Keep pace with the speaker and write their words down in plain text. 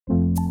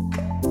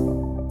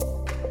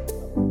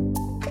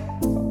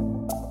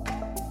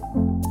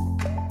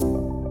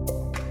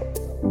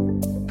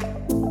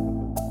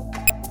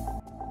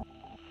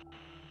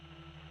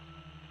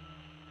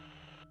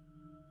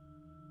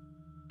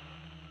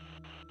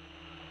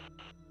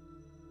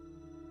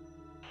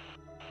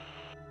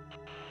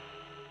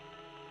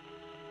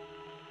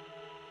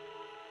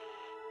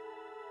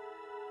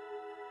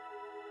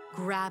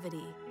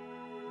Gravity,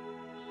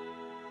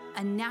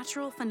 a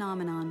natural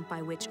phenomenon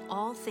by which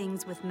all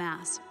things with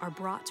mass are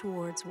brought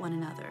towards one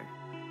another.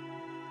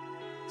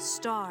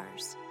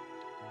 Stars,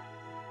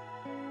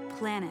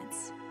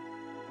 planets,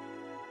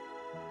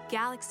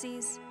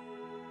 galaxies,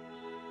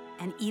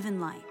 and even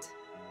light.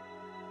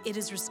 It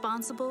is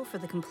responsible for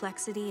the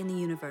complexity in the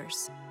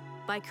universe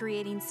by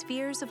creating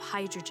spheres of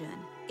hydrogen,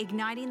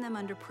 igniting them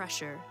under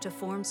pressure to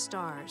form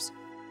stars,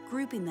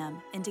 grouping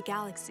them into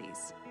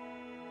galaxies.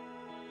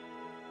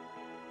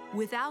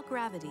 Without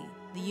gravity,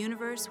 the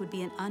universe would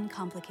be an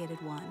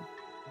uncomplicated one,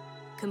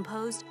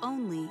 composed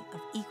only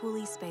of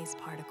equally spaced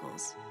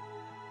particles.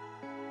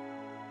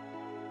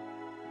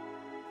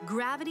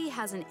 Gravity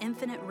has an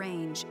infinite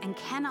range and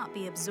cannot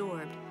be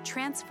absorbed,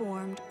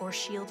 transformed, or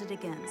shielded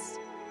against.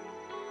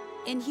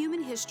 In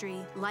human history,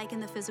 like in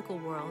the physical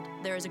world,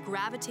 there is a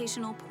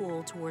gravitational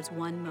pull towards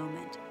one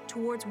moment,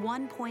 towards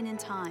one point in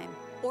time,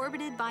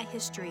 orbited by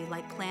history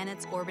like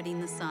planets orbiting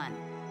the sun.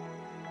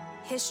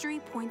 History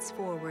points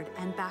forward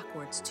and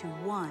backwards to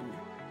one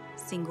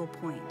single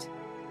point,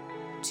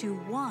 to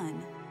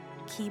one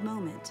key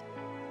moment,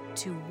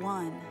 to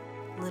one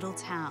little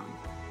town,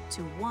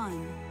 to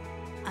one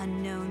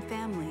unknown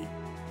family,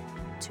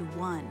 to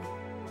one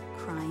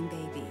crying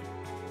baby.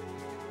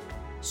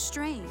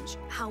 Strange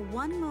how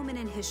one moment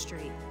in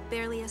history,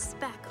 barely a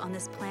speck on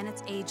this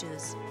planet's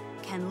ages,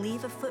 can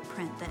leave a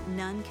footprint that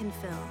none can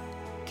fill,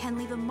 can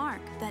leave a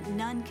mark that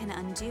none can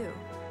undo,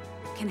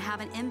 can have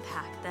an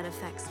impact that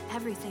affects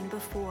everything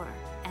before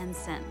and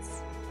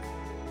since.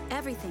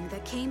 Everything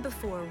that came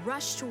before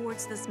rushed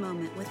towards this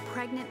moment with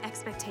pregnant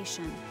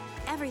expectation.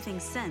 Everything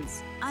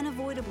since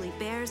unavoidably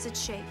bears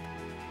its shape.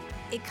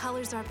 It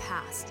colors our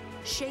past,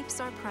 shapes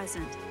our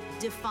present,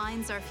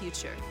 defines our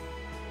future.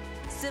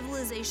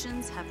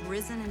 Civilizations have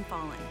risen and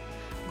fallen.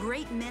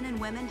 Great men and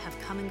women have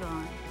come and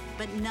gone,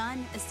 but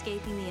none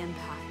escaping the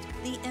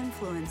impact, the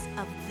influence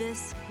of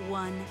this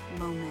one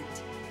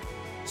moment.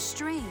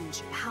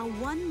 Strange how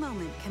one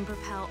moment can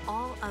propel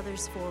all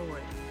others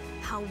forward,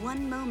 how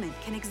one moment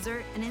can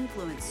exert an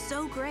influence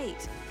so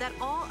great that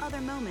all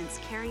other moments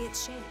carry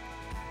its shape.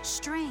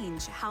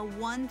 Strange how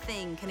one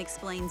thing can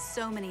explain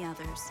so many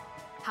others,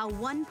 how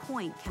one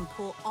point can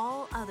pull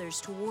all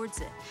others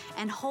towards it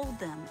and hold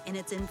them in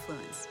its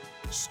influence.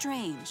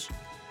 Strange,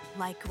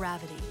 like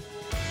gravity.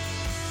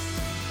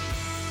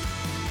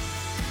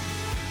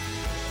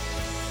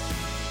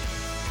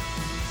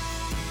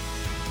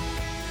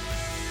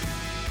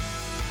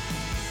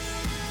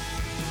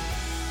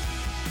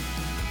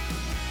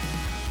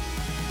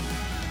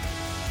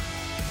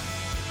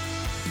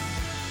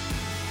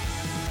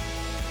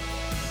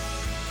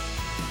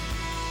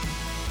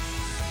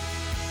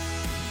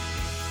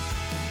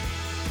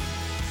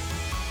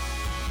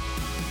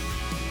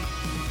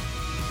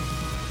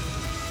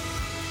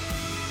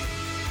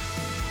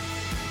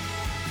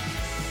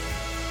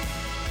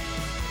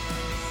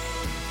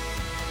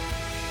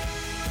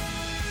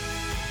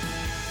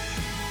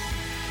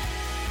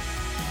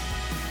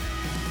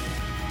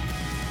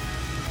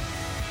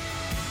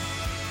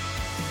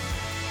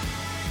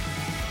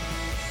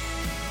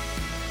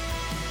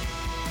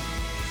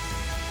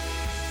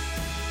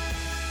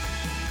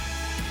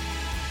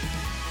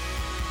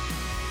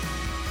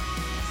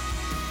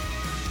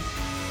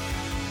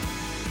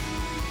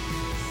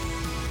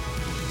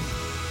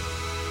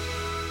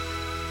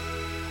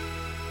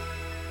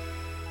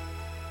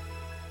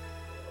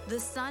 The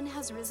sun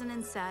has risen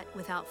and set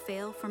without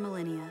fail for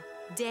millennia.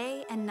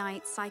 Day and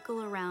night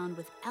cycle around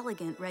with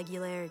elegant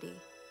regularity.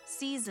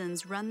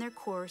 Seasons run their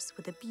course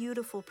with a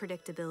beautiful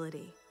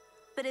predictability.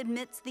 But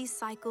amidst these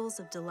cycles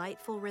of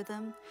delightful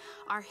rhythm,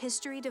 our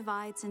history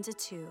divides into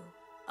two,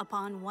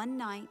 upon one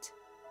night,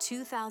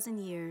 2,000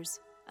 years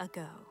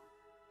ago.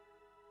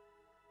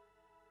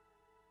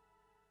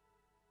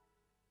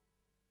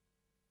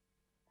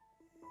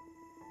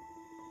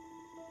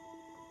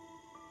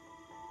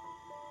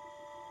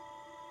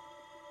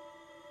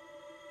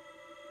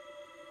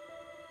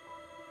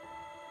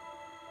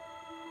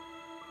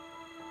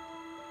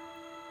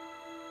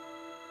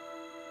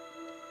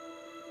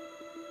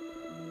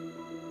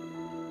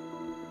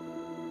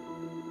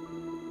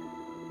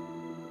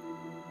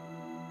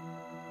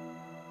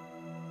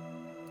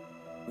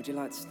 Would you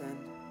like to stand?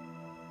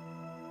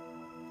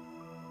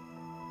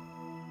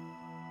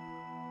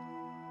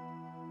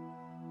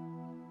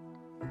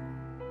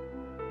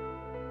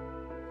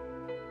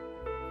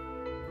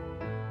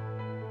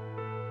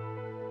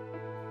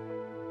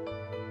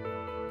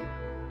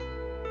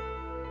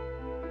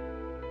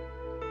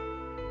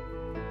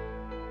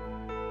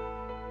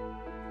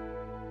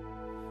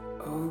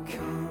 Oh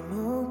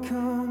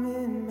come,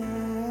 Emmanuel,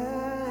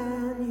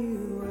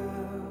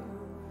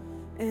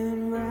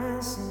 and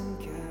ransom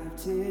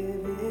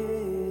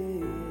captivity.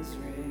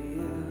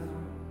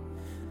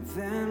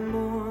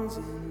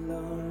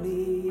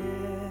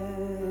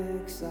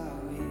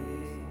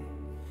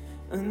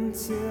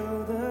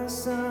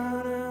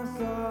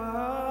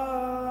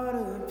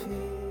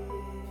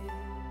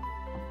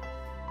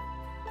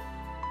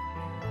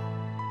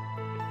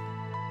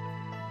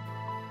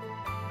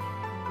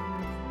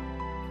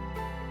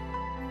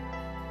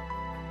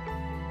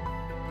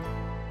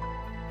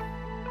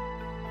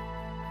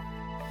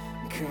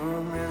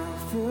 Come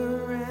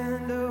Alpha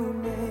and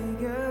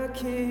Omega,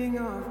 King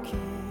of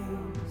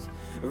Kings,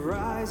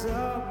 rise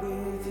up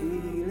with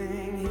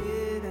healing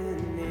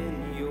hidden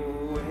in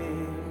your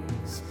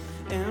wings,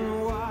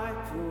 and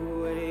wipe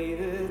away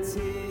the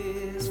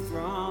tears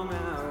from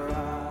our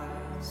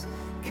eyes.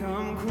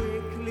 Come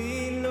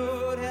quickly,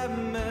 Lord, have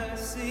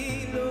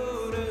mercy,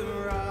 Lord,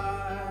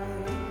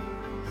 arise.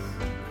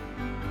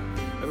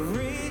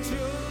 Rejoice,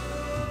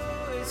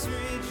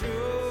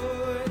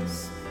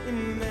 rejoice,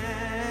 Emmanuel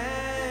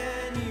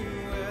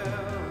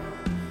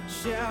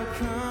shall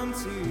come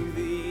to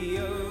thee,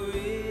 O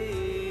Israel.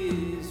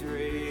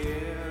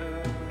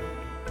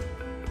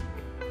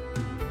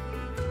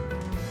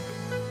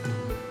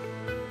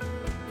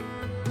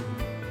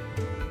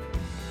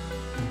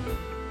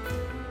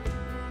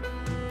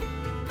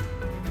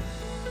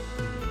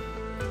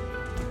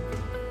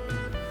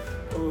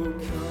 Oh,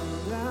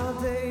 come thou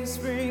day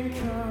spring,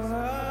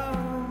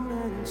 come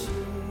and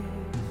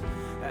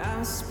cheer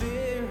our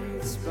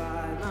spirits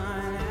by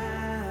thine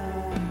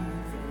advent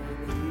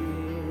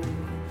here,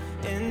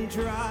 and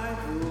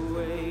drive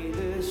away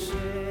the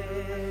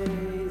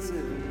shades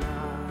of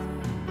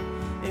night,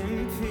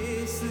 and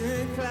pierce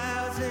the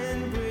clouds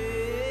and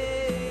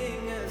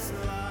bring us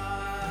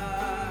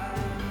light.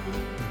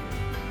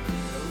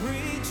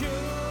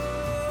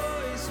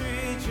 Rejoice,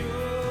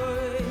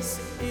 rejoice,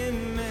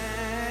 Emmanuel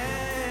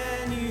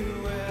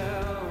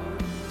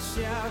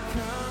shall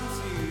come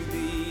to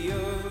thee, O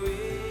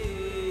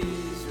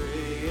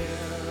Israel.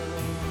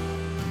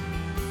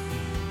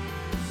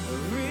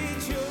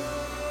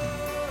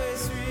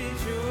 Rejoice,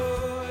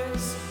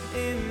 rejoice,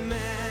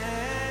 Emmanuel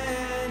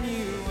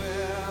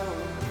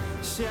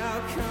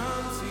shall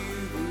come to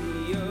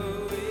thee, O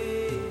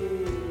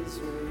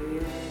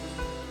Israel.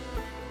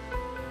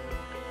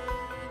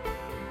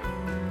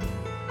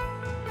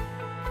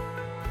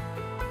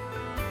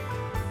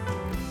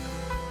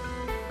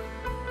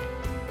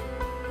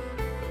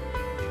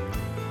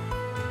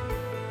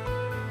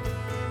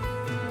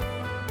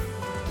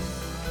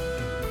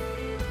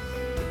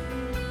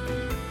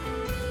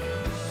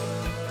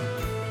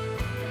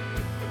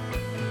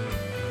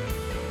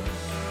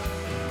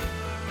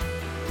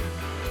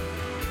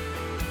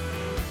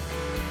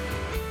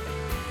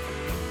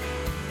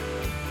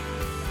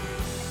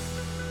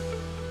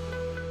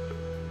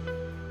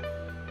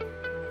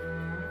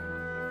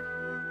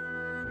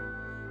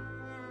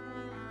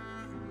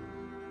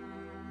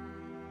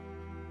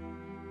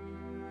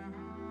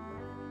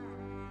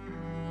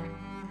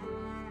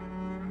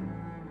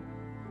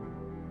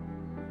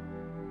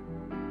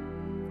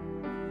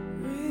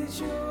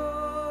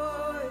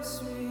 Rejoice,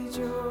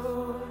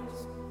 rejoice,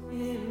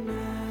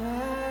 Emmanuel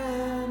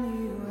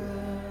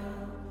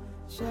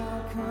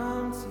shall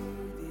come to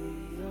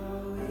thee, O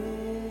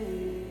Israel.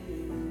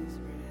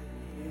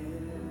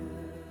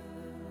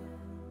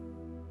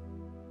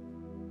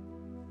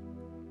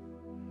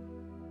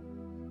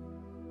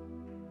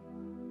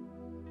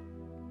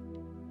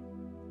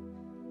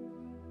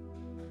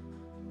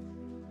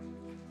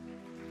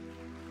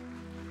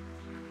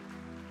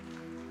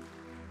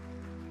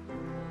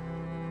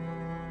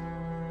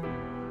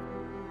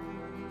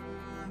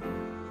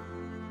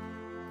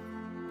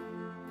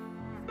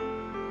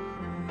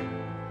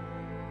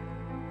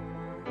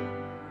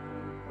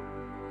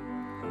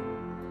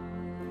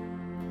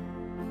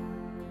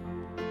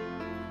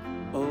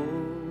 Oh,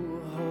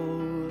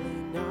 holy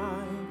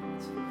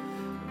night,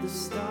 the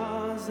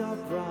stars are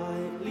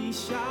brightly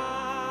shining.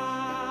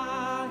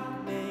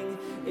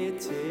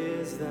 It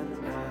is the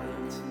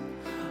night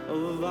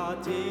of our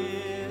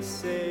dear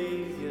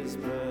Savior's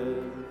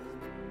birth.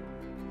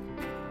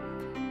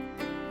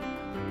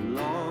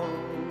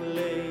 Long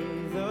lay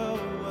the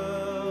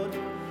world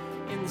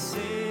in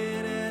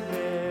sin and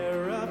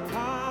error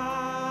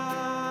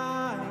pining,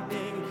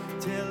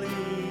 till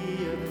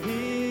he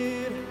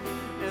appeared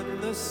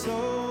and the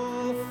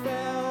soul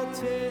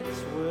felt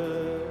its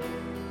worth.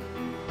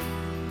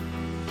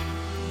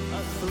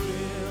 A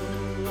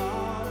thrill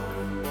of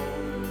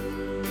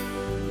hope,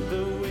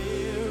 the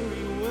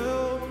weary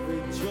world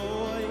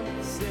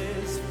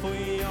rejoices, for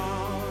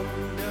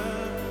yonder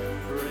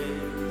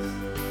breaks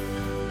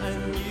a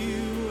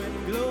new and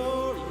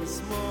glorious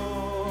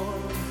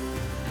morn.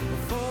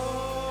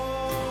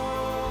 Fall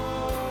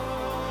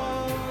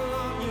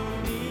on your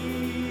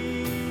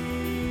knees,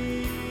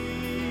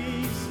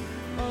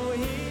 oh,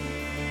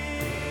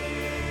 hear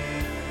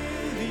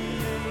the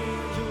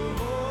angel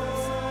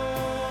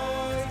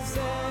voices,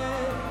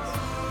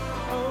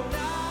 oh,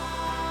 night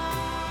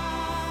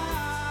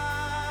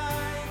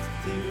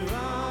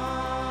divine,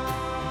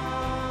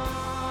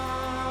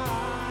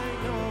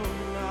 oh,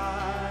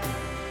 night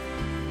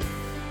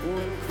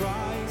when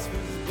Christ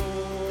was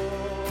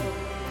born.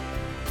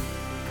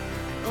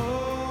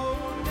 Oh,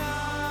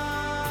 night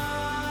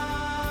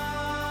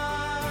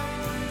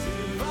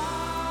divine,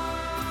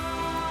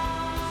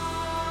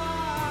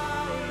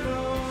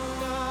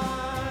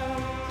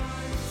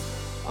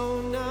 oh,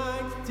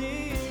 night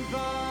divine.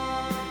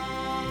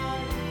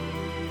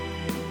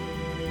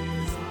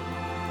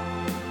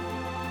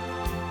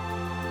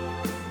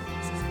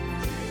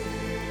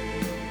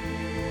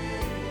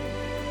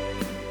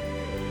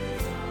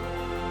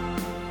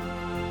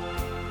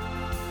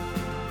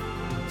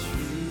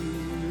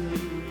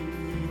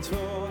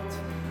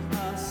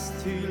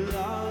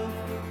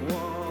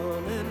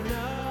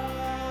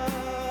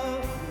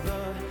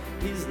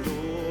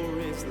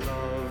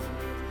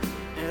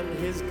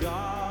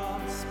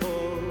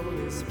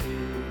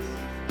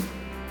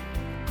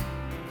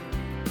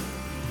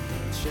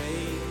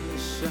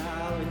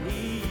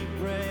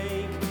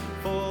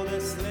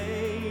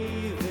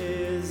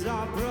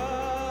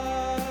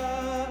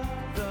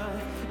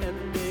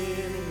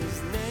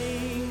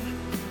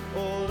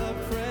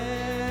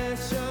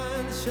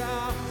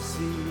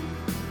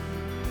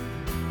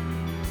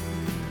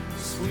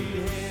 Sweet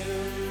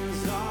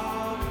hymns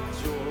of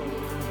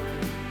joy,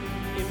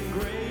 in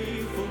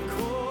grateful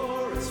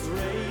chorus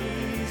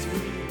raise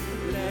we,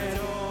 let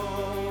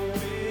all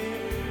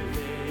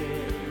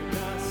within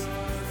us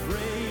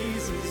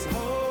praise His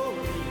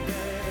holy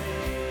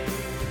name.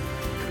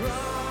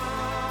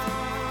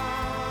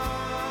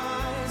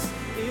 Christ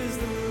is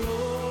the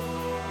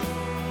Lord.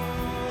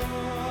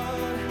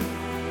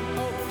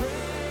 Oh,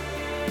 praise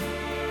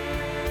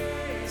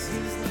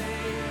His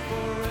name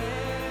forever.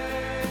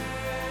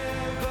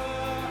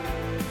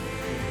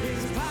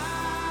 His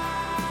power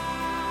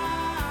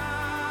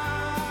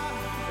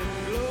and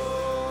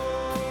glory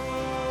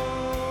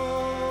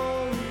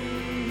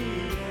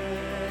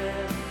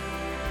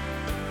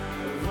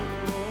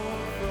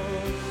evermore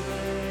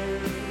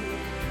proclaim.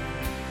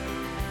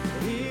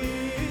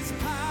 His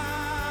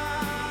power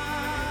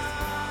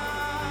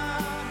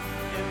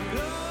and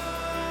glory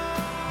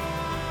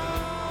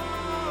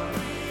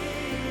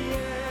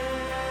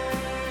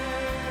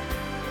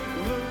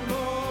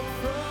evermore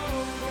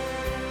proclaim.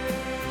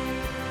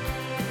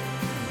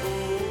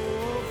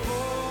 Oh,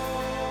 for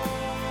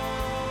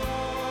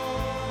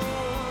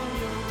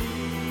your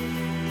needs.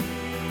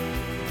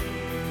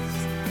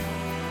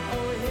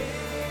 Oh,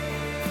 hear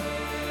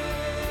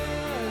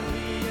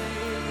the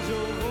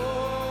angel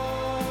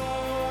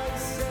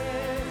voices.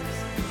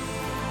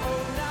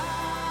 Oh,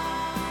 night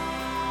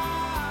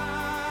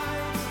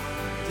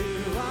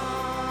divine,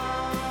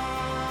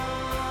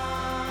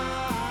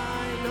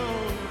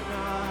 oh,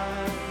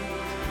 night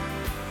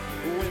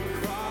when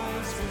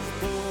Christ was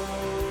born.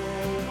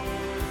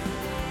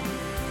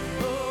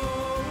 Oh,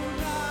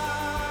 night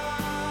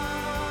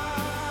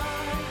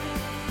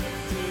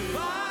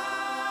divine,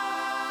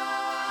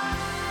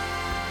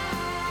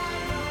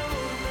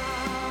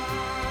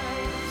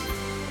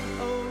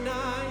 oh,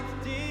 night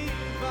divine.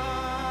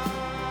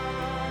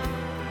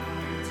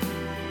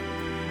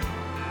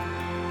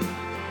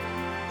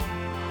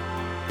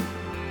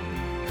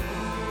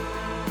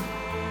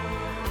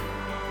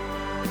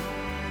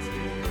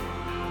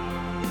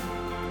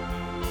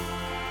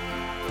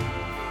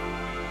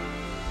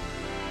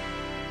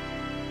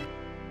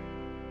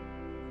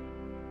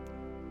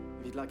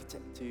 If you'd like to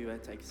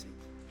take a seat.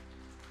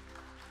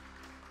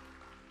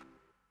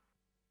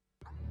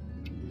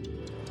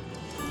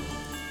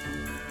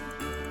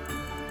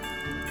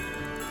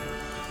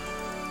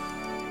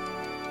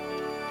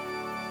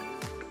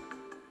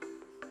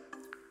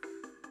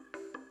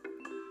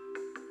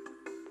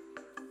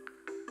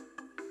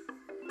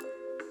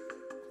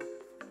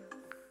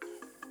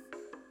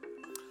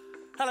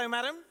 Hello,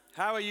 madam.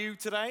 How are you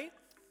today?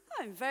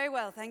 I'm very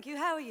well, thank you.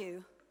 How are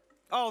you?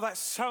 Oh, that's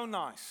so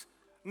nice.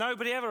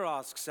 Nobody ever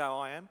asks how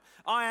I am.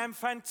 I am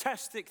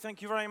fantastic,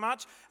 thank you very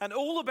much, and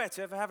all the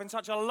better for having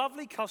such a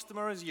lovely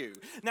customer as you.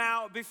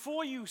 Now,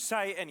 before you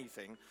say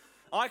anything,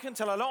 I can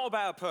tell a lot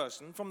about a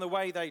person from the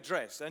way they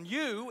dress, and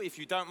you, if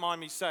you don't mind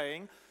me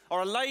saying,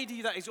 are a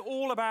lady that is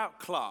all about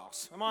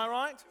class. Am I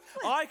right?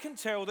 I can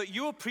tell that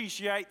you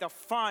appreciate the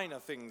finer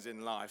things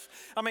in life.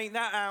 I mean,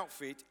 that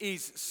outfit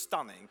is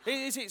stunning.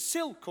 Is it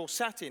silk or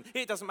satin?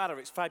 It doesn't matter,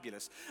 it's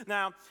fabulous.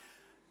 Now,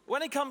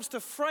 when it comes to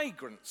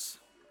fragrance,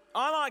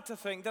 I like to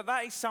think that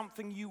that is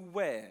something you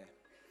wear.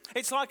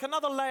 It's like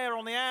another layer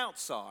on the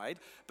outside,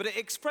 but it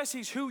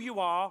expresses who you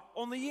are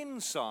on the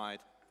inside.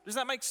 Does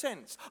that make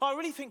sense? I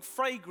really think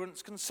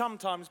fragrance can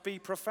sometimes be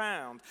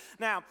profound.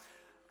 Now,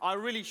 I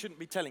really shouldn't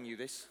be telling you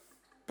this,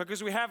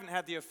 because we haven't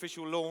had the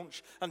official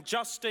launch, and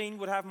Justine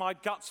would have my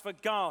guts for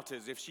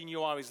garters if she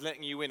knew I was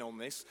letting you in on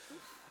this.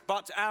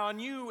 But our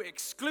new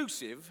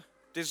exclusive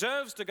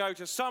deserves to go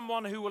to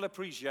someone who will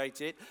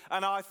appreciate it,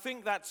 and I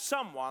think that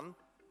someone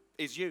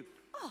is you.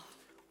 Oh.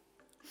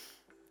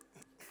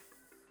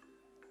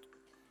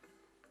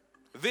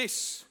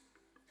 This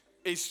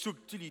is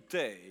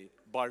Subtilité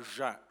by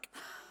Jacques.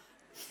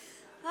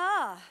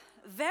 Ah,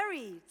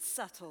 very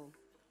subtle.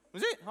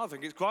 Is it? I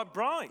think it's quite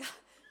bright.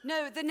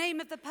 No, the name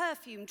of the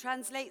perfume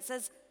translates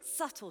as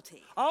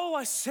subtlety. Oh,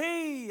 I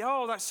see.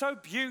 Oh, that's so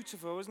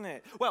beautiful, isn't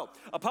it? Well,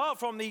 apart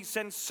from the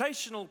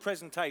sensational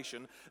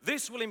presentation,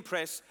 this will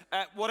impress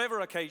at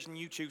whatever occasion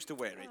you choose to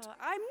wear it.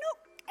 I'm not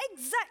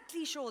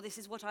exactly sure this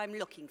is what I'm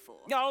looking for.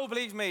 Oh,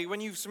 believe me,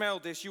 when you've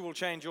smelled this, you will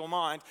change your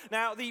mind.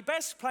 Now, the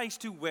best place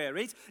to wear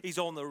it is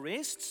on the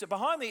wrists,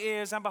 behind the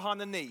ears, and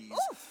behind the knees,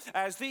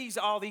 as these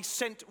are the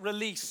scent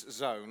release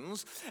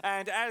zones.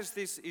 And as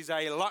this is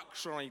a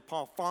luxury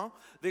parfum,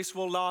 this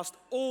will last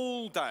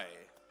all day.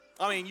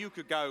 I mean, you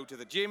could go to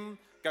the gym,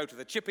 go to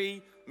the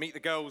chippy, meet the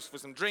girls for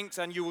some drinks,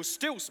 and you will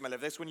still smell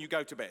of this when you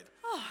go to bed.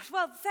 Oh,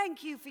 well,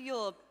 thank you for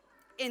your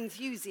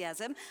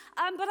enthusiasm,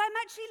 but I'm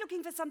actually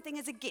looking for something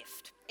as a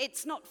gift.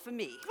 It's not for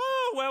me.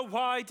 Oh, well,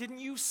 why didn't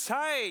you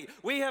say?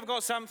 We have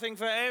got something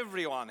for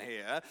everyone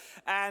here,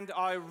 and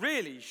I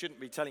really shouldn't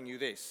be telling you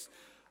this,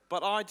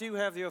 but I do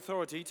have the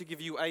authority to give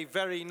you a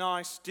very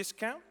nice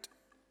discount.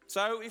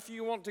 So if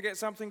you want to get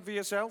something for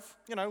yourself,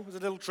 you know, as a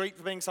little treat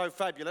for being so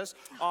fabulous,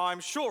 I'm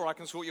sure I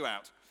can sort you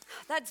out.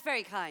 That's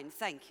very kind,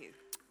 thank you.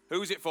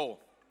 Who's it for?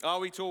 Are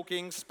we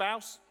talking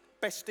spouse,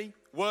 bestie,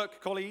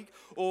 work colleague,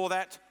 or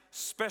that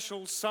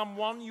special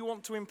someone you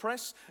want to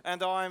impress,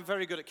 and I am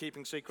very good at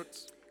keeping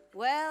secrets.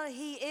 Well,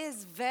 he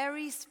is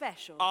very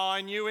special.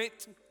 I knew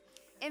it.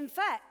 In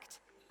fact,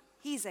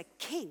 he's a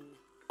king.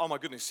 Oh my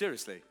goodness,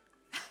 seriously?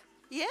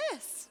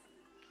 Yes.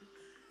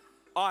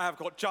 I have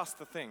got just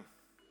the thing.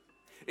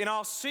 In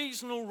our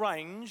seasonal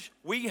range,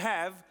 we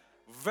have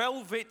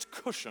velvet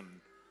cushion.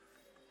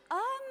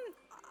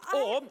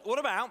 Or, what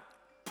about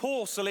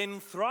porcelain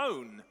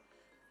throne?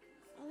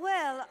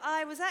 Well,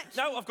 I was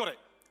actually... No, I've got it.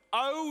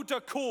 Eau de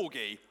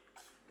corgi.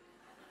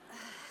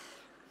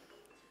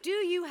 Do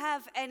you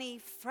have any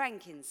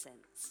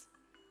frankincense?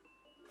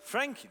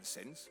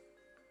 Frankincense?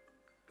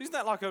 Isn't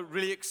that like a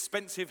really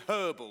expensive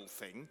herbal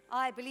thing?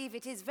 I believe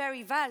it is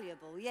very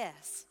valuable,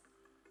 yes.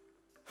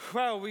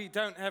 Well, we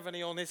don't have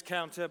any on this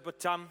counter, but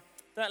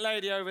that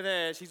lady over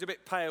there, she's a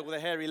bit pale with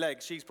her hairy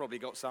legs. She's probably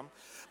got some.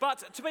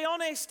 But to be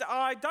honest,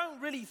 I don't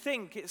really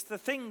think it's the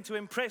thing to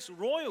impress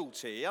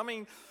royalty. I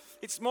mean,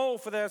 it's more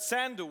for their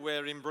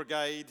sandal-wearing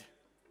brigade.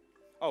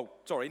 Oh,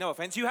 sorry, no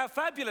offense. You have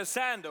fabulous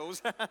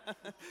sandals.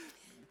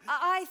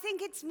 I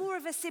think it's more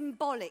of a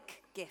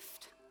symbolic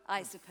gift,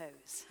 I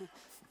suppose.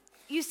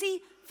 You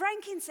see,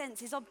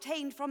 frankincense is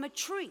obtained from a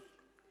tree.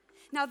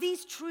 Now,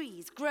 these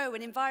trees grow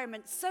in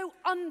environments so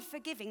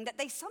unforgiving that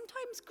they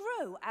sometimes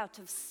grow out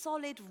of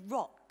solid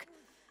rock.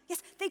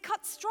 Yes, they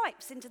cut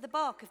stripes into the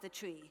bark of the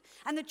tree,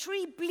 and the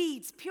tree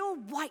bleeds pure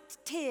white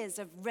tears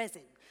of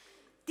resin.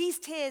 These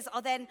tears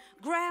are then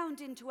ground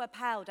into a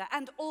powder,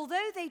 and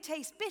although they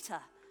taste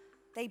bitter,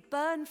 they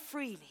burn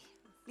freely,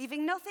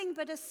 leaving nothing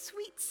but a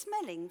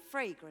sweet-smelling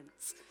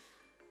fragrance.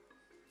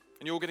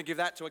 And you're going to give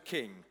that to a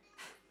king?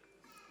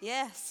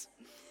 Yes,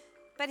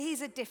 but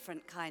he's a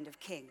different kind of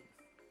king.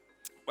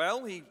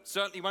 Well, he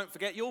certainly won't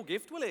forget your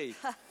gift, will he?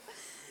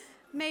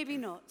 Maybe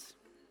not.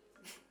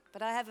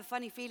 But I have a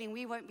funny feeling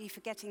we won't be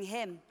forgetting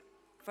him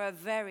for a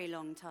very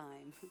long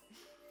time.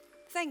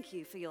 Thank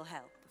you for your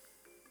help.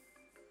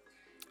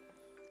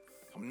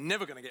 I'm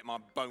never going to get my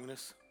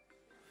bonus.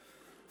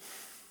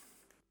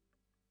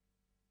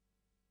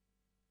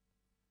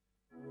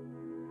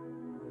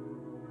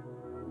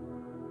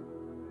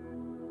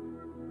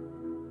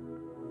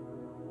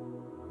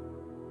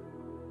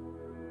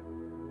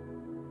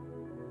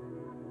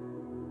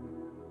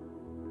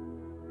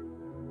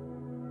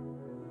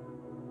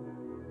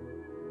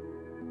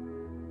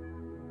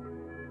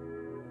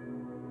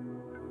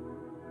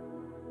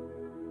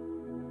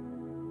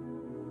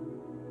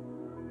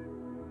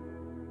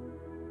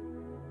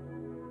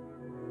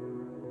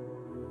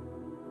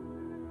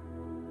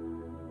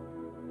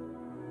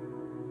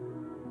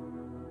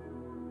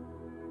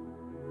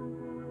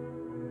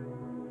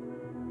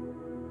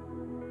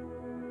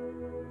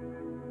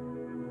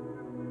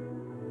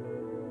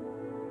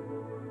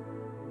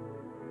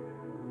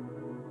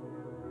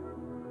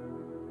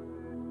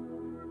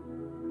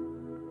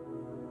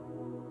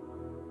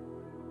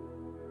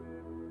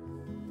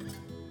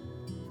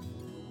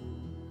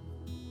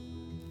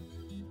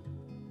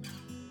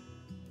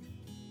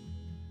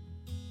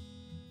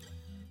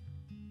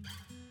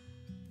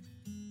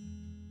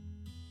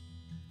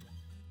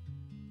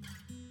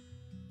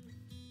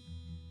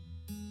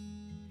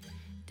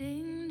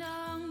 Ding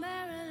dong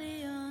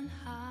merrily on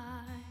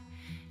high,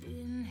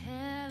 in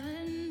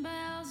heaven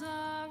bells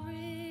are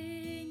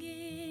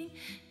ringing.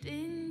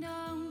 Ding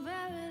dong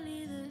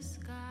verily the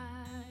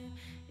sky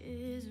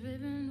is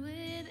riven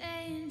with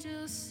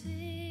angels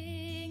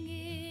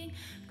singing.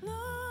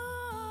 Gloria,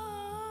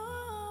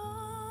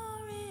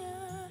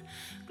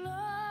 Gloria,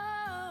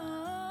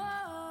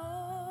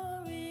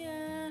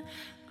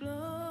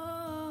 Gloria,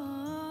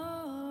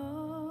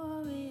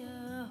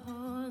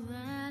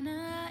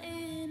 Hosanna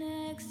in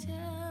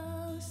excelsis.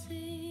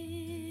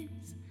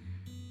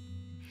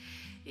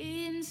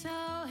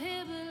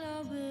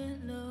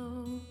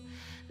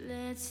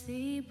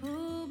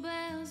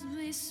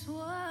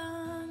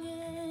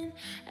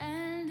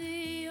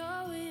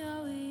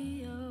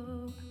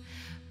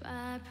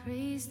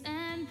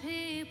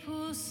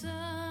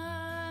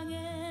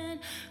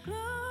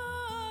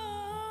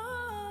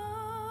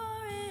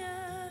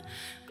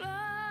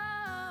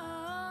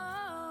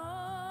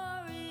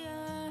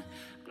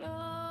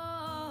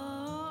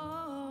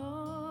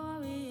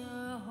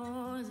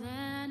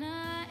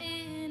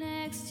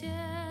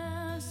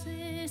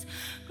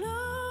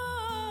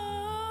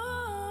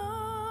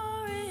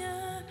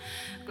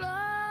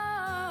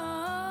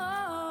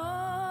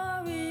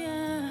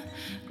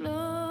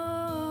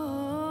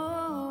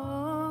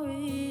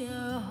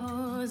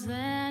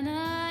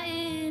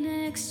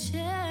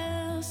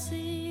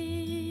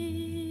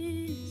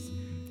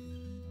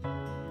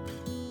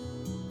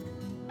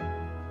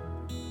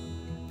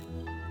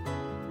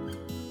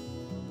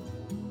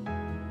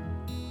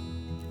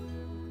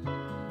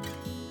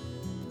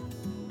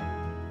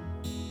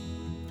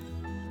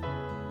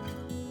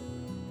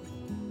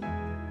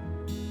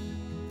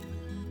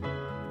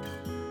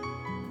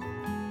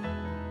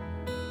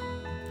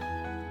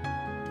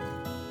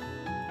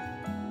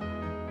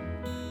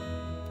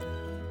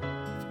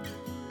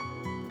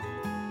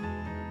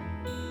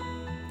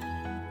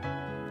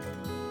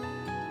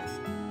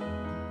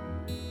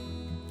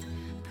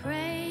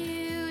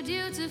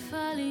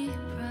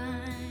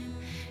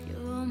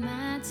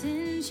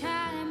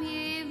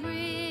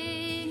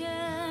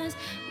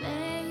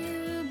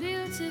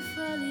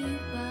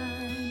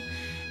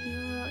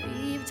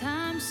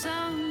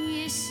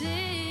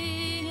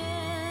 sing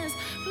is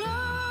Gloria,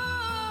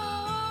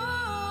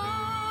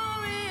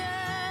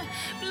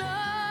 Gloria,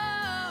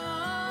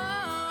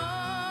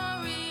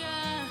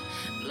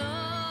 Gloria,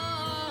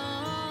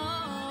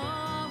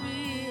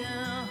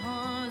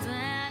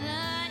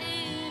 Hosanna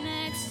in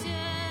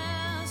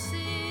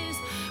excelsis,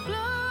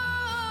 Gloria,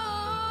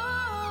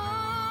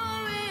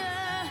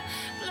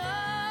 Gloria,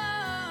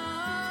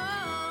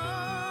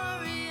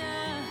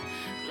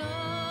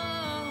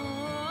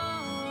 Gloria,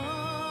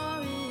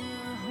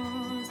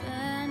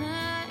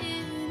 Hosanna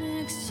in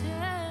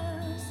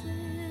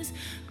excelsis,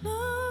 Gloria,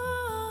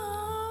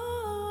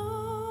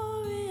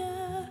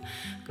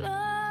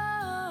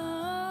 Gloria,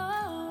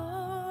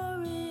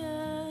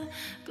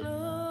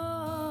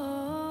 Gloria,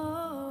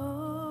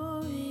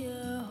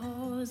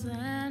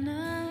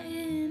 Hosanna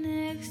in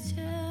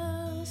excelsis.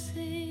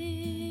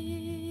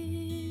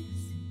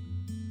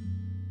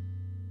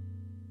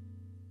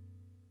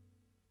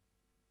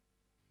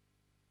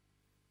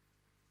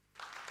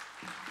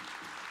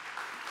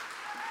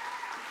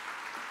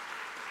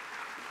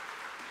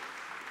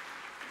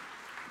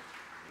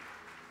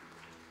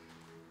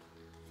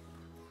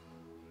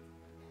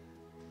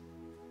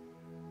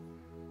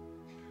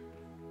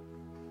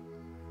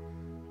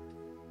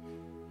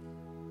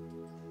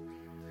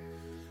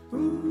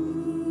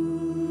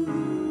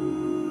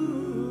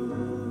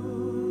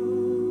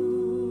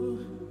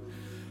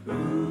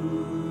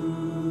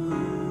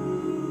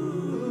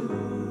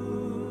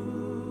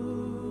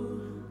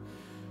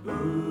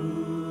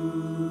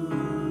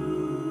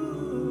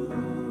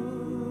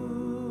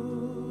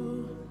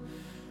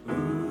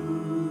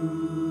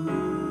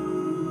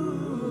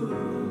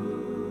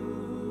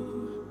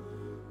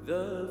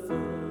 The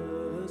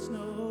first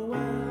Noel,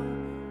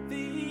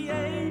 the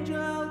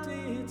angel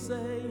did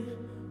say,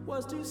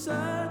 was to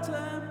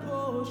certain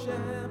poor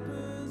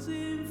shepherds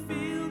in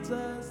fields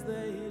as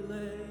they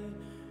lay,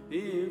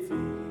 in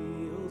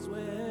fields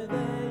where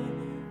they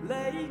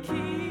lay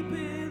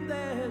keeping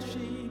their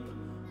sheep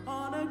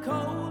on a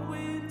cold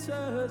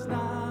winter's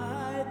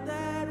night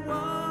that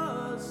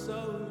was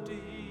so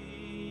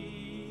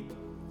deep.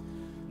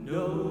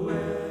 Noel,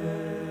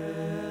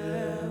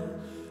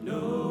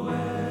 Noel,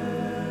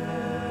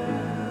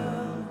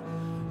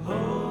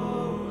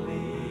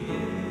 holy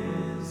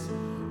is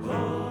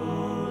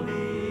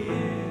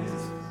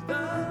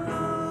the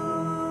Lord.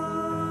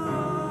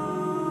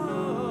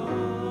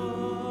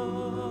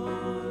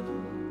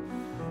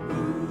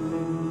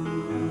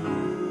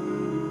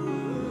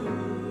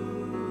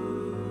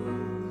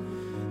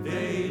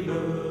 They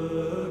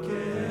looked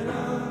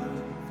up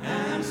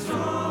and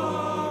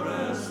saw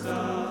a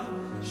star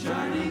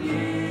shining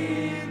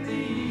in the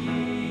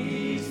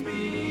east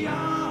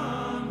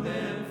beyond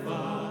them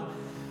far,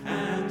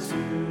 and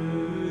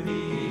to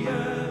the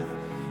earth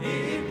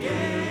it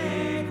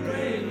gave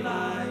great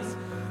light,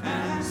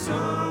 and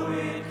so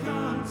it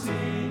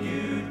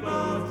continued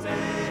both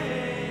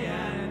day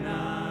and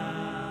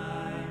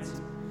night.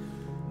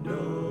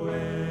 Noel,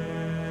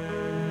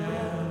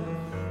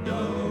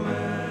 Noel,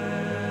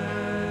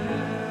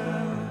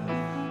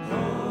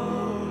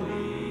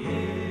 holy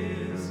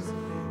is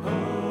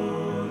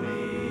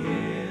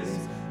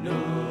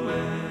Noel,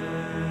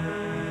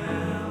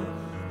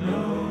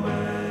 Noel,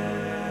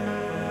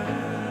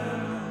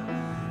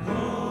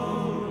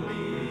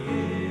 holy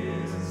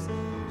is the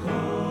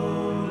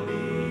Lord.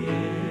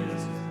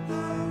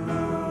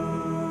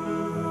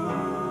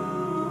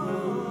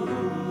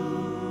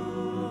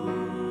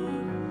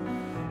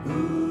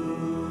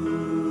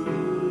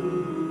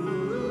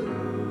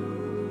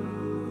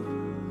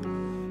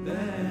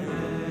 Then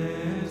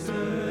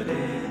entered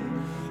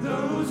in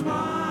those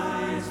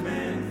wise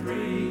men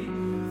three,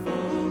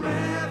 full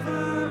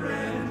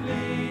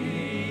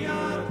reverently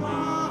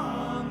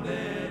upon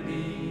their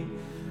knee,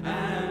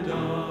 and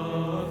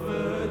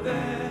offered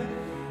them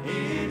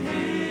in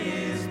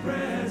his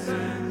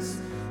presence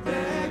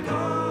their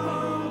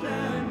gold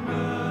and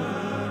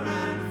myrrh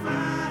and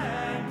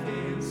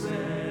frankincense.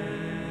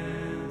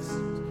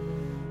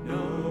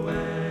 Noel,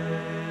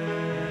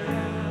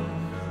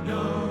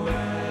 Noel,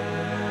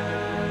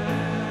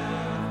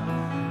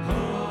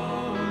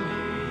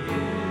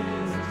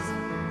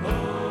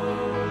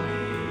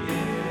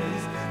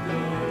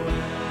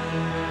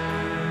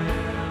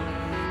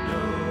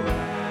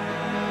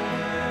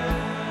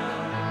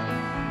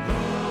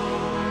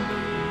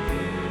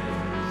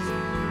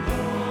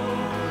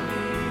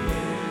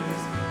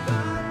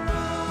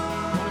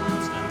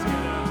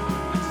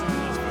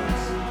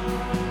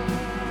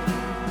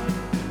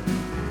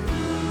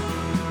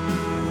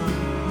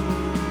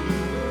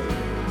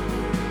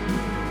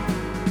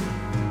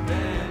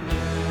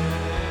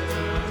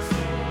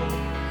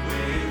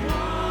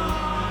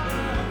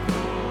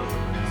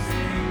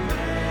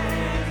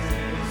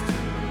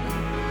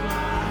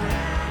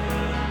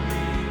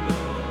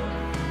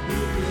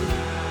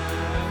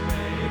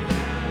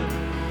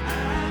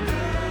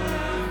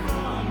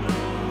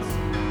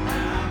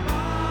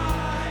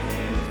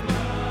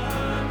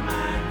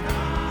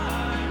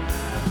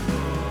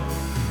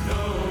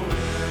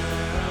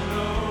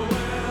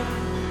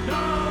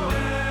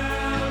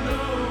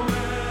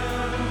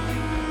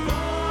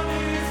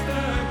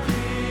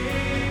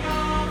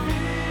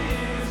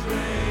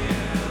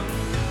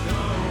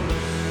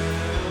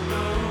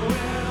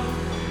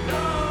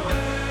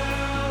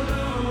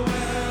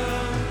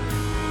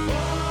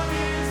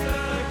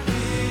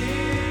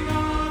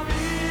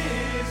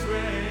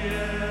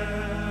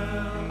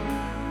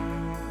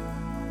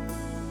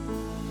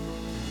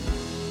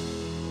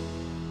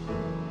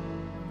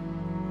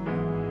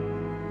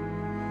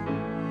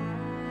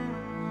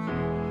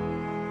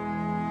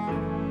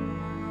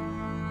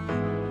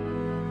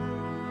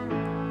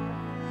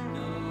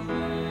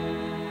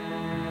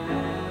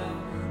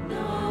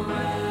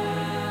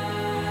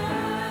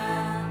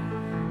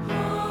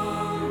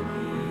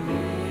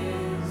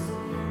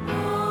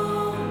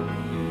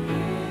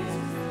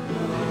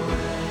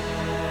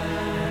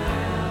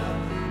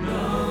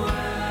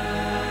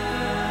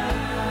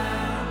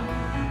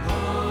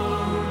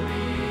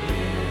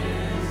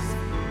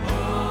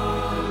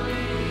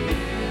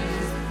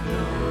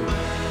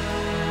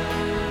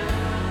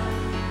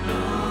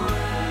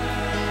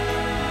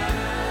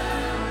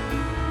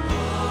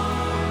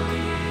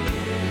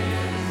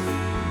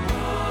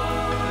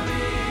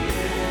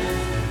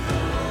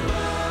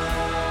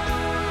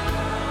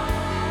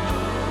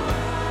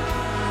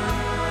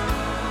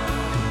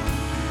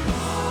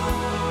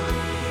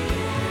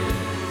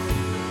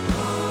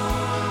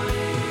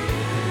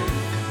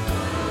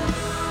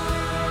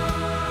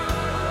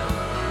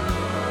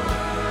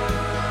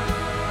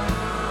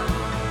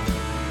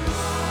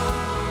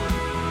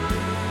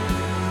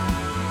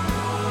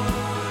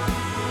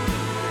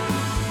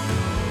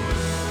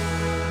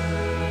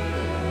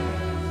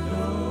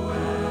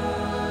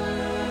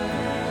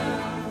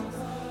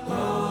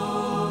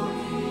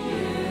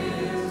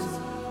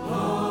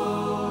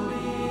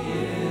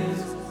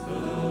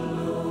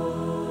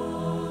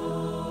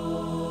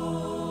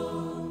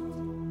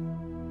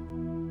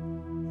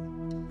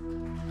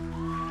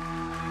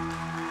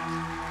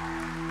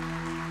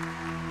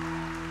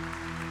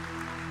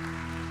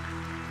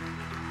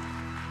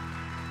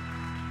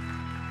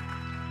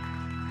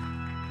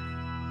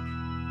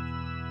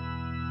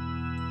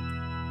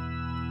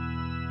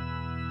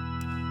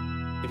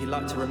 you'd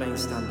like to remain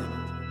standing.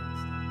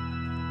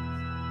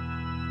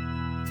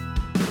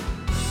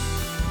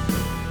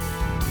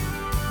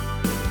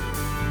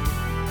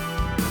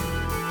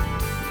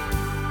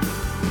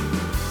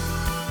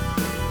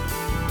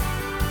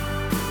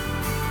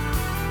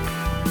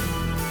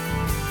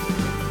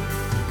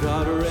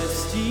 God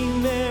rest ye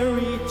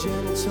merry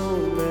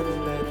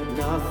gentlemen, let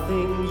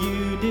nothing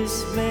you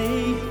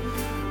dismay.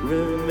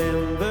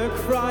 Remember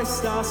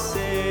Christ our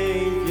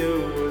Saviour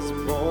was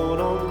born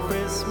on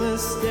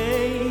Christmas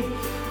Day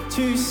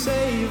to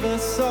save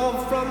us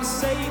all from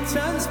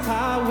Satan's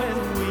power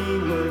when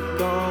we were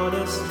gone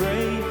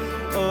astray.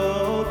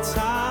 Oh,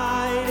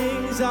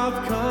 tidings of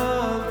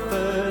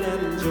comfort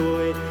and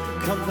joy,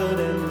 comfort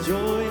and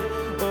joy.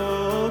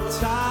 Oh,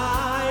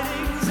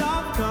 tidings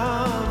of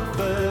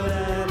comfort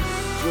and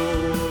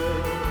joy.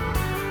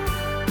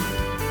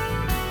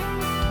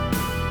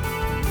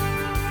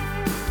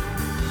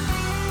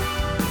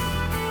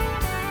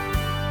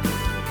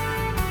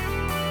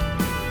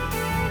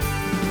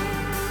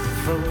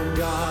 From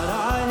God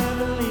our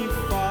heavenly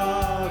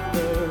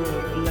Father,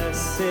 a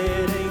blessed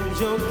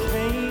angel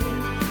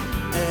came,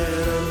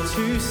 and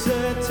unto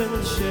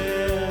certain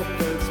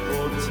shepherds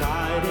brought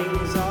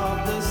tidings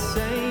of the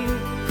same,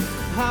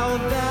 how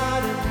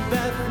that in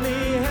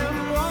Bethlehem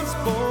was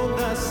born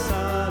the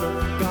Son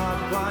of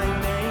God by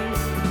name.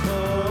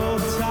 Oh,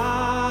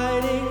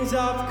 tidings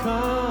of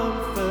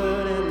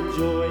comfort and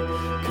joy,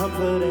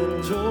 comfort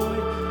and joy.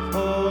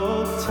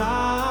 Oh,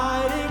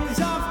 tidings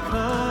of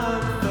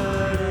comfort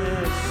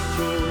and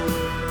joy.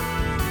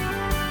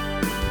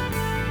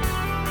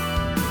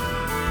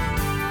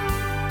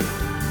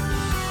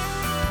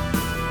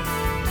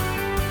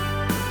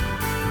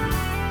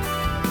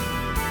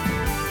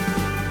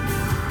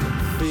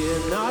 Fear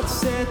not,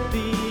 said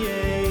the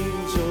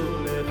angel,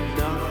 let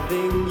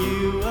nothing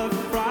you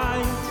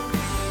affright.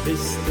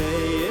 This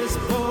day is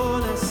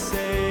born a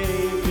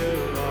Savior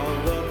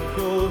of the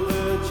pure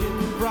Virgin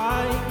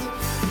bright,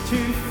 to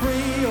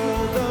free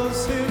all those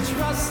who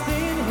trust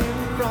in Him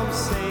from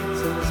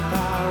Satan's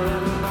power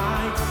and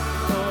might.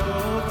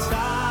 Oh,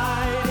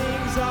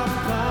 tidings of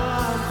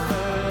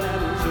comfort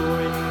and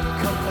joy,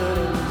 comfort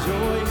and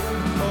joy.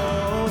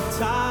 Oh,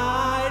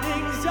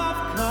 tidings of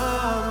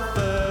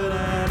comfort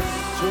and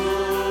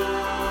joy.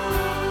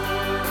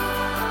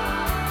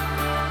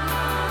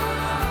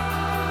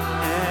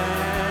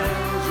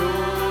 And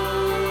joy.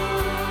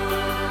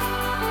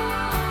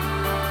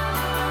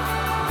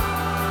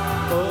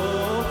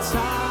 Oh,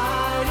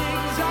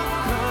 tidings of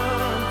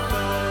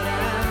comfort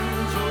and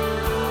joy.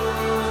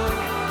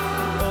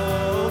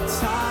 Oh,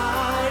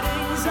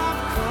 tidings of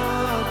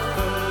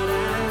comfort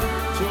and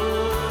joy.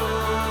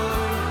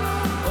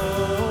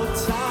 Oh,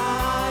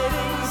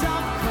 tidings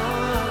of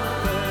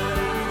comfort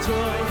and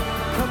joy,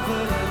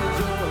 comfort and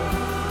joy.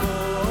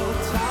 Oh,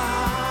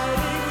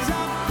 tidings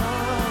of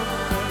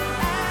comfort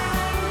and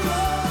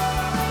joy.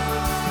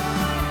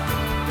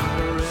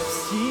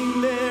 Rest ye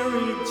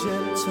merry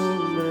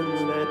gentlemen,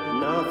 let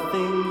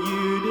nothing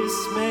you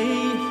dismay.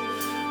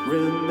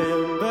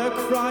 Remember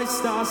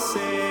Christ our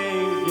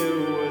Saviour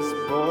was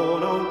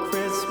born on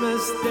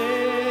Christmas Day.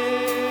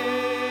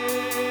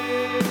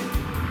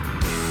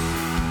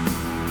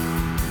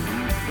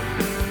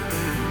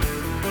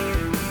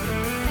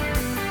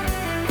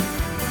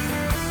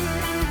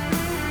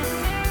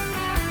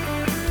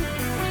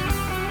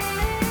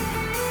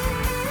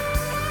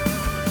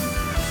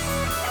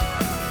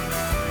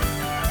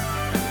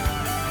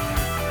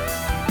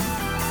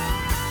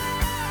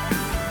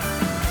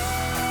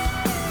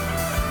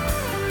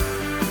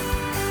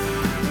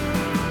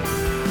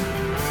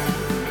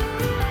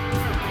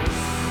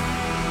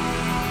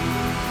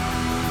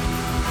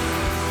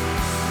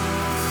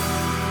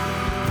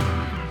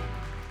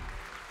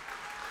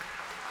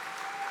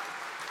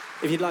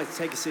 If you'd like to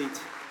take a seat.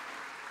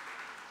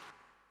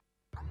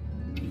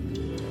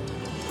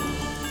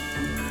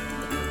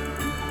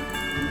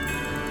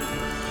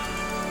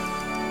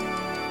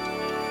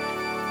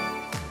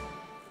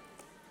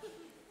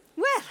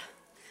 Well,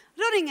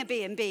 running a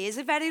B&B is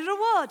a very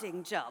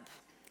rewarding job.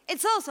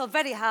 It's also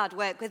very hard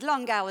work with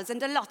long hours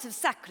and a lot of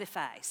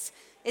sacrifice,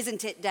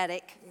 isn't it,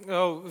 Derek?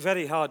 Oh,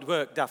 very hard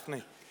work,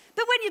 Daphne.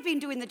 But when you've been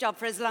doing the job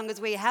for as long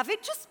as we have,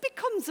 it just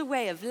becomes a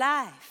way of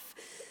life.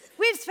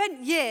 We've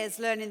spent years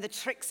learning the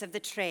tricks of the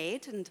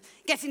trade and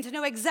getting to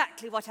know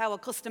exactly what our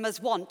customers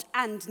want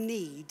and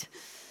need.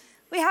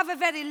 We have a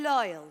very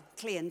loyal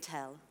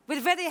clientele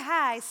with very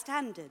high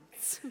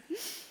standards.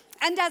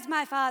 And as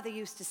my father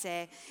used to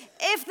say,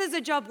 if there's a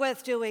job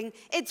worth doing,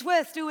 it's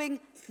worth doing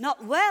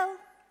not well,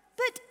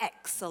 but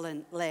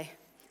excellently.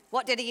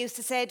 What did he used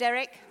to say,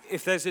 Derek?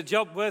 If there's a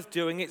job worth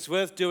doing, it's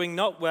worth doing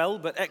not well,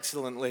 but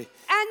excellently.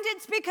 And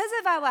it's because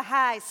of our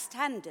high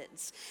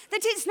standards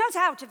that it's not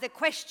out of the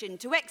question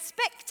to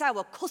expect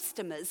our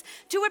customers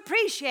to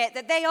appreciate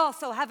that they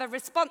also have a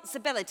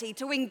responsibility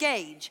to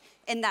engage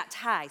in that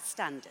high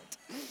standard.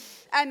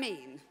 I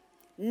mean,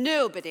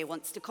 nobody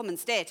wants to come and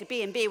stay at a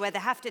B&B where they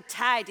have to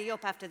tidy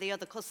up after the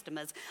other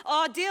customers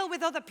or deal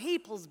with other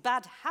people's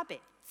bad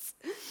habits.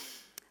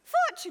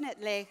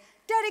 Fortunately,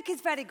 Derek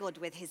is very good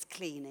with his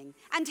cleaning,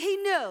 and he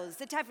knows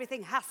that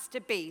everything has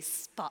to be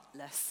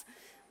spotless.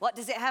 What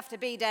does it have to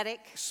be, Derek?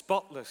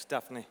 Spotless,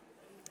 Daphne.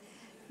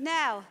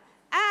 Now,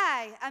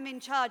 I am in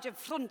charge of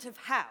front of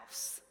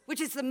house, which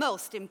is the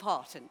most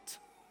important.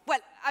 Well,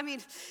 I mean,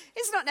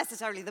 it's not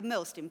necessarily the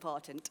most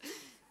important.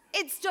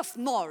 It's just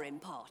more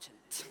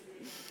important.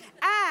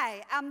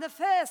 I am the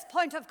first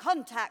point of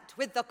contact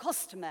with the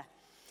customer.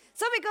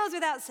 So it goes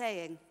without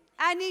saying,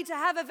 I need to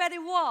have a very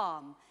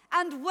warm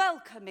and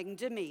welcoming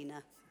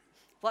demeanour.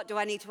 What do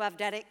I need to have,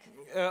 Derek?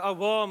 A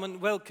warm and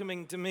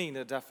welcoming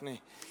demeanour, Daphne.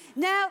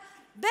 Now,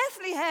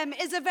 Bethlehem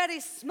is a very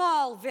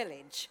small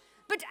village,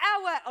 but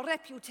our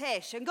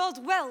reputation goes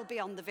well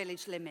beyond the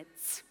village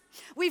limits.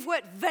 We've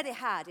worked very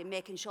hard in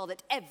making sure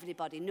that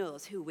everybody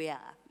knows who we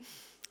are.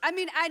 I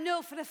mean, I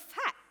know for a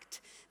fact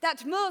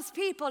that most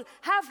people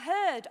have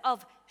heard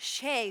of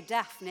Chez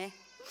Daphne.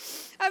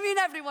 I mean,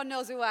 everyone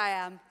knows who I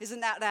am.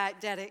 Isn't that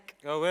right, Derek?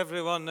 Oh,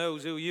 everyone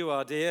knows who you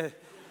are, dear.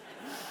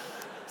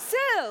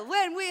 So,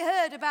 when we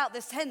heard about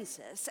the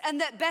census and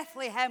that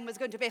Bethlehem was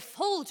going to be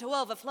full to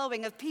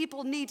overflowing of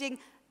people needing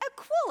a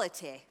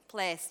quality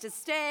place to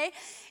stay, it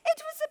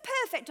was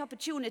a perfect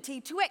opportunity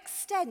to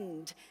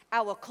extend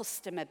our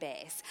customer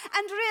base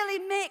and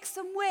really make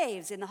some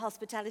waves in the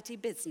hospitality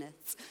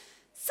business.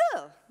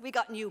 So, we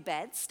got new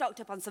beds,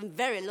 stocked up on some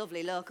very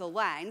lovely local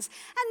wines,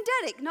 and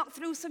Derek knocked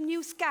through some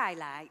new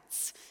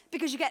skylights,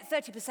 because you get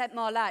 30%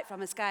 more light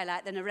from a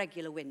skylight than a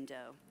regular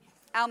window.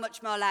 How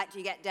much more light do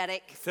you get,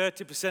 Derek?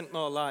 30%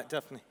 more light,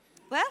 Daphne.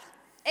 Well,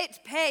 it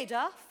paid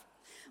off.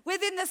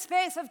 Within the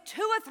space of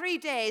 2 or 3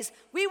 days,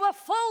 we were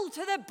full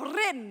to the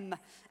brim,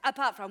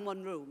 apart from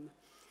one room.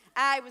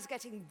 I was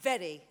getting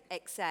very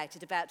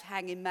excited about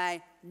hanging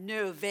my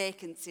no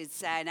vacancies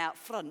sign out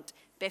front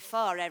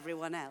before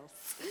everyone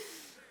else.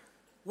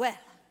 Well,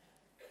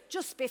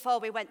 just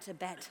before we went to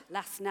bed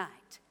last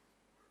night,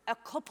 a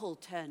couple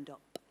turned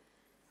up.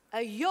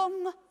 A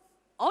young,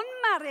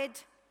 unmarried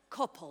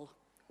couple.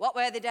 What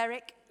were they,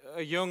 Derek?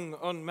 A young,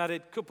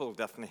 unmarried couple,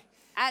 Daphne.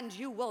 And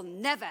you will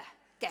never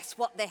guess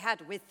what they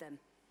had with them.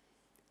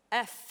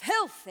 A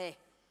filthy,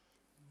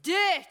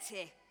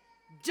 dirty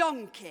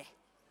donkey.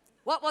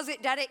 What was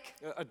it, Derek?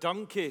 A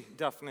donkey,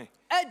 Daphne.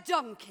 A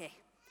donkey.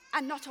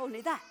 And not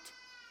only that,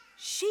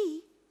 she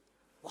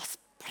was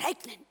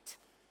pregnant.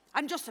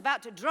 I'm just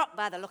about to drop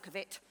by the look of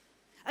it.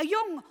 A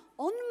young,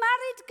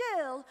 unmarried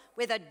girl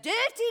with a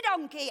dirty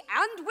donkey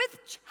and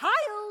with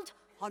child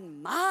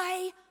on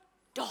my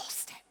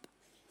doorstep.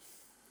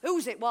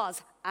 Whose it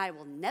was, I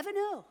will never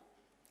know.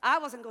 I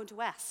wasn't going to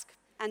ask,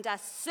 and I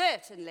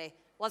certainly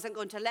wasn't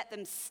going to let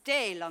them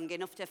stay long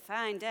enough to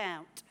find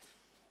out.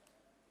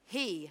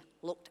 He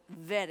looked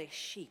very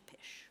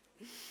sheepish.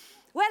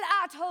 Well,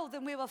 I told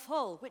them we were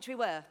full, which we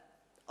were,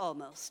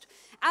 almost,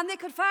 and they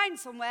could find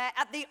somewhere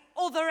at the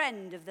other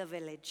end of the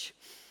village.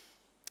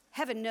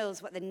 Heaven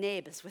knows what the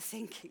neighbours were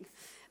thinking.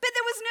 But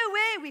there was no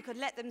way we could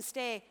let them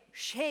stay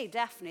Chez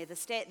Daphne, the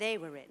state they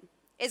were in.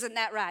 Isn't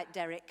that right,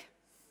 Derek?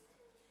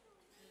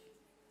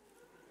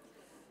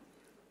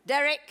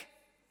 Derek?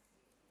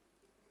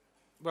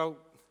 Well,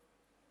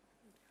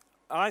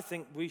 I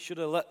think we should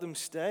have let them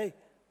stay.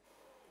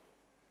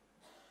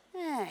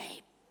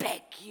 I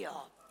beg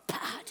your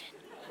pardon.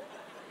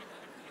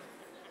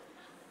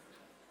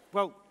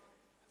 Well,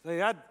 they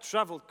had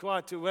travelled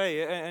quite a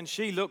way, and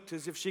she looked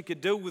as if she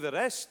could do with a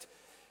rest.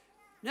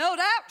 No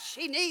doubt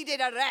she needed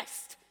a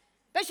rest.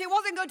 But she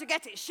wasn't going to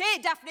get it. Chez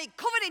Daphne,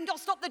 covered in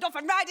dust up the duff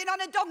and riding on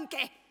a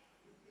donkey.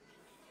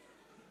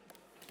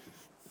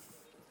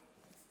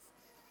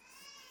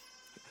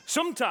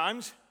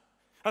 Sometimes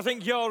I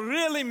think you're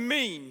really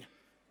mean.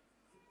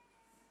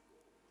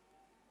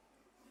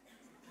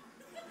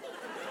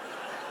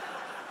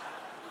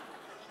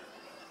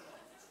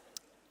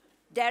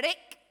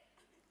 Derek,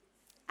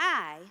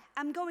 I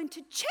am going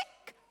to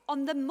check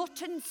on the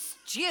mutton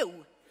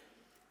stew.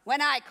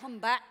 When I come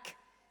back,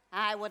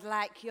 I would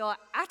like your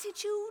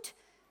attitude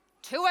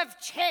to have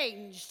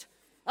changed.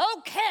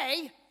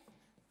 Okay?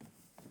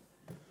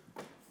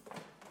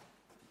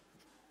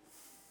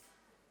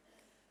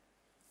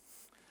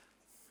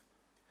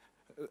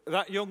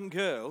 That young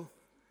girl,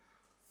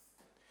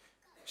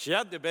 she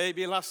had the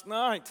baby last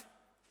night.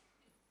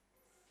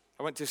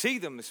 I went to see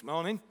them this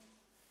morning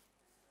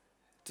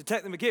to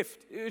take them a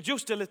gift,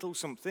 just a little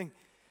something.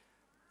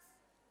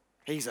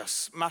 He's a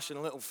smashing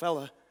little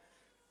fella.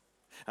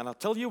 And I'll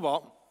tell you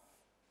what,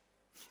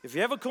 if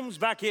he ever comes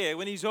back here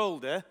when he's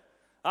older,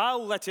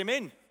 I'll let him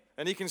in,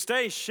 and he can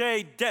stay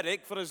Chez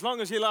Derek for as long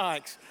as he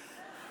likes.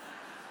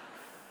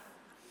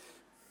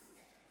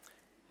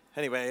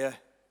 Anyway,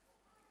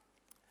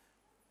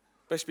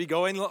 best be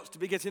going, lots to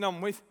be getting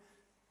on with.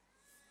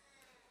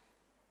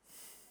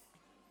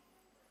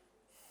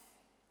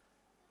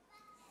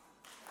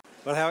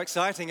 Well, how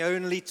exciting.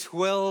 Only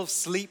 12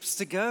 sleeps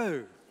to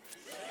go.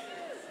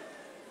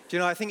 Do you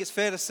know, I think it's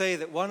fair to say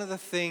that one of the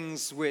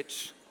things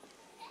which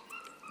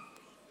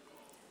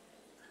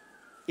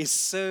is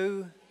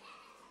so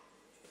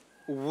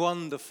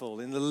wonderful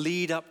in the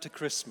lead up to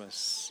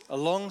Christmas,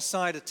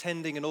 alongside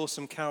attending an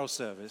awesome carol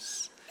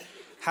service,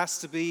 has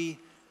to be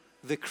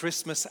the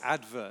Christmas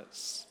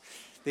adverts.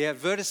 The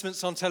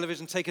advertisements on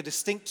television take a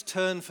distinct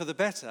turn for the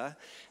better,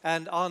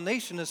 and our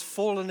nation has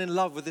fallen in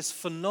love with this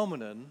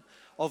phenomenon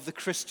of the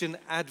Christmas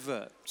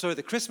advert.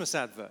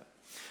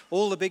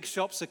 All the big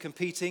shops are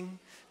competing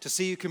to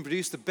see who can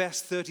produce the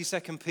best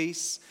 30-second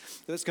piece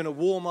that's going to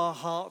warm our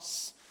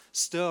hearts,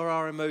 stir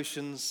our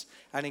emotions,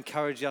 and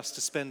encourage us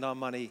to spend our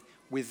money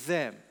with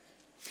them.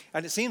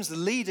 And it seems the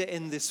leader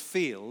in this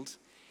field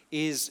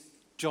is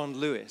John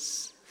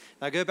Lewis.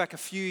 Now, go back a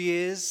few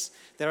years,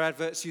 their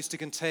adverts used to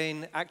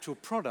contain actual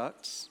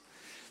products,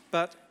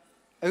 but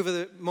over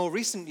the more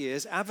recent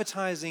years,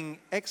 advertising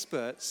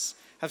experts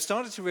have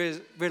started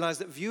to realize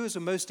that viewers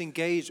are most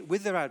engaged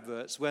with their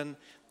adverts when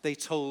they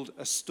told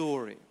a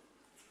story.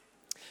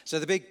 So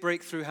the big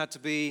breakthrough had to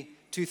be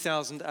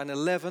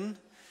 2011,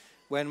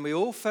 when we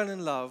all fell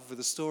in love with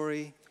the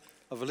story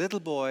of a little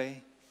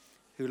boy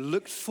who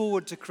looked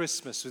forward to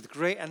Christmas with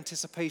great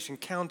anticipation,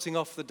 counting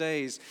off the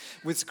days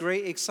with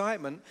great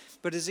excitement.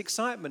 But his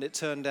excitement, it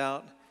turned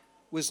out,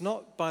 was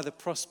not by the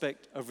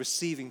prospect of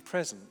receiving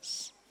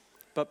presents,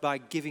 but by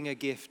giving a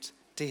gift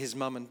to his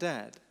mum and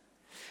dad.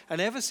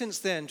 And ever since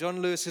then,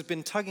 John Lewis has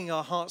been tugging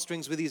our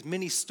heartstrings with these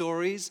mini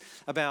stories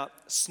about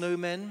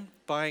snowmen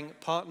buying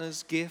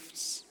partners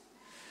gifts,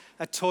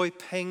 a toy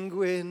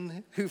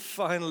penguin who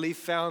finally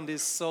found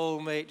his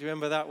soulmate. Do you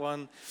remember that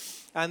one?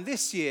 And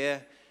this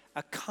year,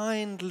 a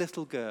kind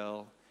little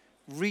girl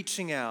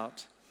reaching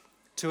out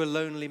to a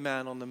lonely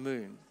man on the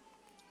moon.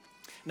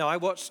 Now, I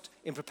watched,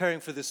 in preparing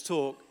for this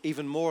talk,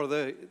 even more of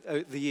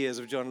the years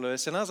of John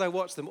Lewis, and as I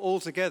watched them all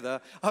together,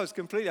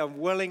 I'm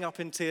welling up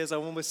in tears.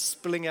 I'm almost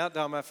spilling out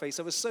down my face.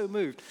 I was so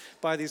moved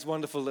by these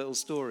wonderful little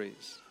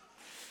stories,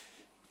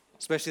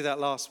 especially that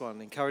last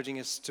one,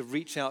 encouraging us to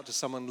reach out to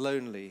someone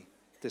lonely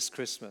this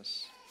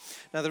Christmas.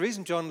 Now, the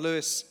reason John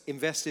Lewis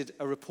invested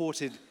a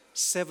reported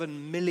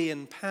 £7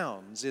 million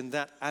in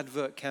that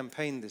advert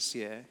campaign this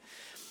year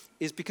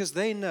is because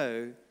they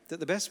know that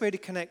the best way to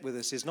connect with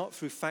us is not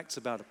through facts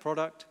about a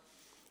product,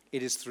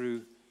 it is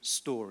through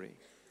story.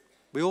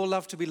 We all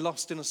love to be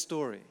lost in a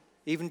story,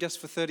 even just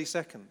for 30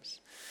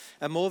 seconds.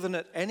 And more than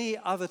at any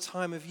other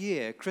time of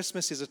year,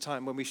 Christmas is a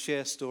time when we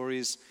share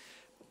stories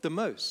the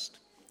most.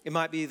 It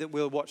might be that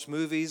we'll watch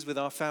movies with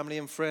our family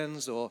and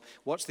friends, or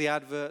watch the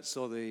adverts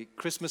or the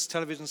Christmas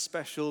television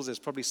specials. There's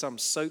probably some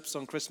soaps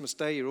on Christmas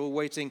Day you're all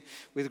waiting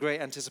with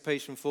great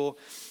anticipation for,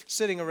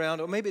 sitting around,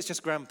 or maybe it's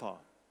just Grandpa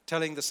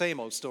telling the same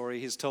old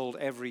story he's told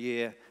every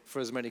year for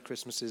as many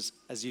Christmases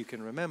as you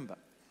can remember.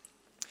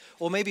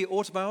 Or maybe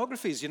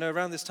autobiographies. You know,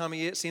 around this time of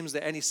year, it seems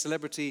that any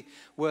celebrity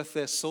worth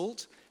their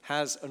salt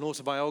has an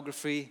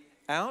autobiography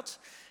out.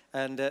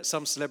 And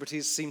some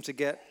celebrities seem to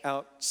get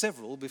out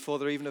several before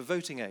they're even of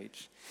voting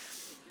age.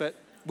 But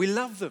we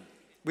love them.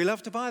 We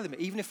love to buy them,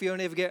 even if we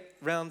only ever get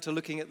round to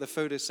looking at the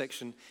photo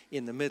section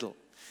in the middle.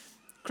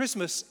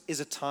 Christmas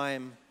is a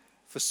time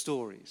for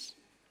stories.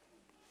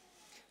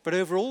 But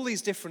over all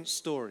these different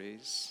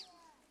stories,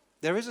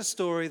 there is a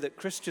story that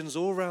Christians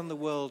all around the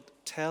world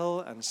tell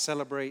and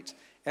celebrate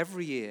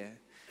every year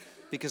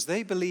because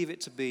they believe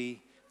it to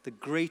be the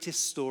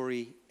greatest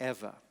story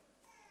ever,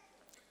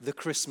 the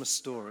Christmas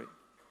story.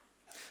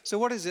 So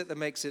what is it that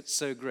makes it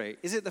so great?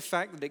 Is it the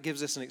fact that it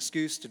gives us an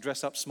excuse to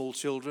dress up small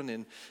children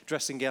in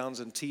dressing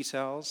gowns and tea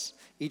towels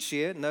each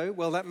year? No?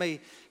 Well, that may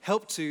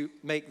help to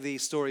make the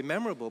story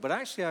memorable, but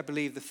actually I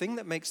believe the thing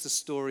that makes the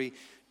story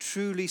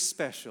truly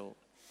special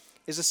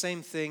is the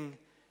same thing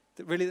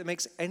that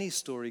makes any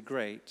story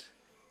great,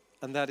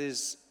 and that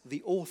is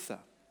the author.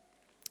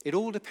 It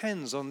all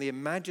depends on the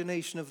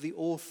imagination of the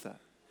author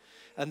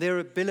and their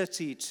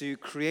ability to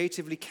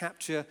creatively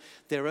capture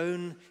their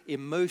own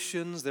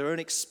emotions, their own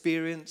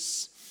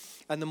experience.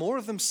 And the more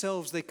of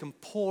themselves they can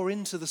pour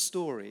into the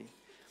story,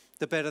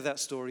 the better that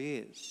story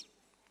is.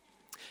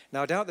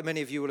 Now, I doubt that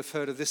many of you will have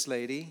heard of this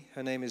lady.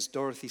 Her name is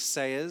Dorothy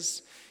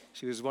Sayers.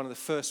 She was one of the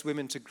first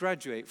women to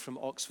graduate from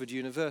Oxford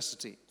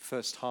University,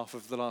 first half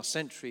of the last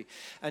century.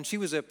 And she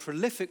was a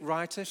prolific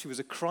writer. She was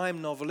a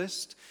crime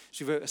novelist.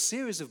 She wrote a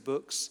series of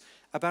books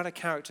about a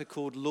character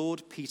called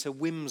Lord Peter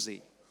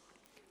Wimsey,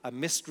 a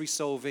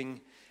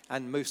mystery-solving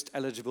and most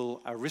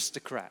eligible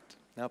aristocrat.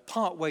 Now,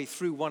 partway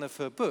through one of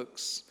her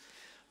books,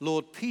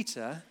 Lord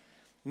Peter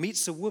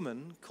meets a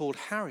woman called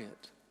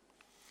Harriet.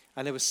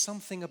 And there was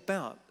something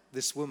about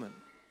this woman.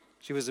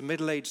 She was a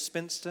middle-aged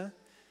spinster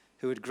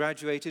who had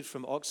graduated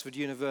from Oxford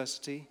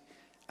University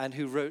and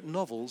who wrote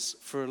novels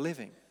for a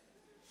living.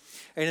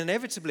 And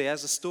inevitably,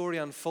 as the story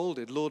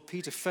unfolded, Lord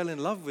Peter fell in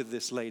love with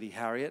this lady,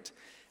 Harriet,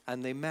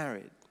 and they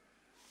married.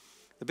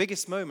 The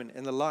biggest moment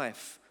in the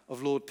life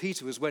of Lord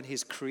Peter was when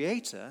his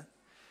creator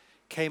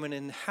came and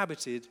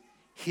inhabited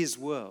his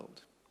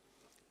world.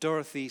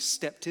 Dorothy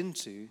stepped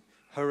into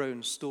her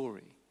own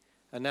story.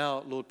 And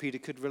now Lord Peter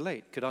could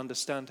relate, could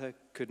understand her,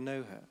 could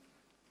know her.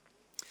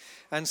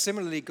 And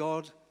similarly,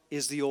 God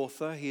is the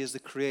author. He is the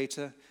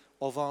creator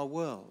of our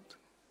world.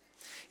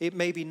 It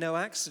may be no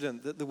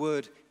accident that the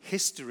word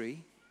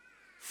history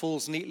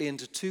falls neatly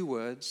into two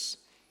words,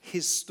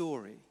 his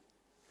story.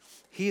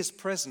 He is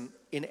present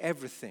in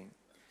everything,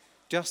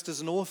 just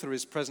as an author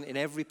is present in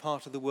every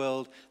part of the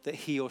world that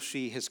he or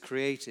she has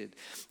created.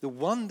 The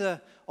wonder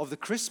of the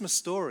Christmas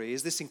story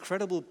is this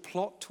incredible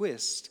plot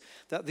twist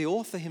that the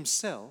author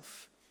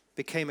himself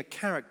became a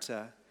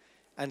character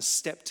and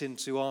stepped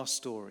into our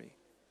story.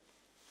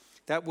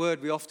 That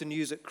word we often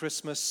use at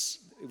Christmas,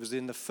 it was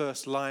in the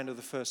first line of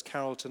the first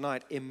carol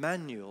tonight,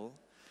 Emmanuel,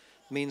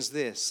 means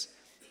this: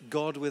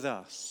 God with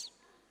us.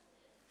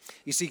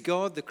 You see,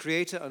 God, the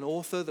creator and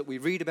author that we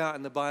read about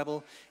in the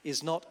Bible,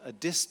 is not a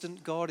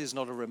distant God, is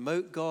not a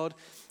remote God.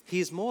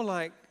 He is more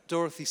like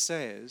Dorothy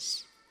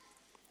Sayers,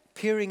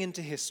 peering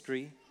into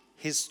history,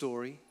 his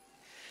story,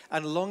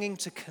 and longing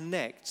to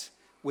connect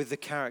with the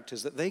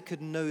characters, that they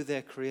could know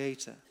their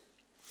creator.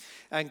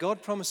 And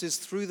God promises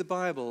through the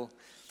Bible,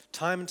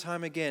 time and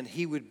time again,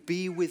 he would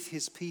be with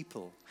his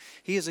people.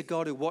 He is a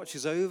God who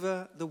watches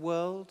over the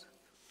world.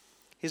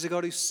 He's a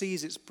God who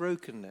sees its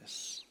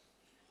brokenness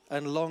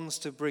and longs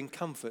to bring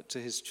comfort to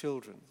his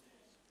children.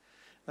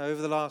 Now,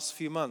 over the last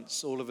few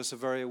months, all of us are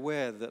very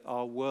aware that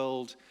our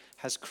world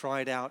has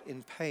cried out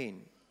in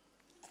pain.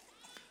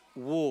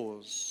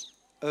 Wars,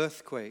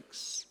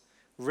 earthquakes,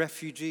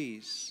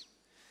 refugees,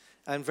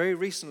 and very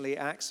recently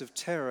acts of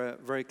terror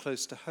very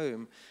close to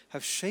home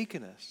have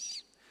shaken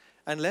us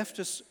and left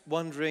us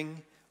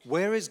wondering,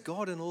 where is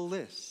God in all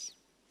this?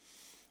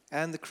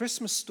 And the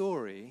Christmas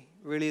story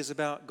really is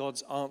about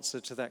God's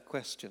answer to that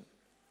question.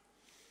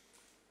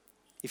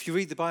 If you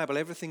read the Bible,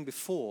 everything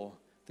before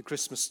the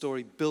Christmas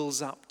story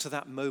builds up to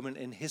that moment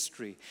in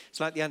history. It's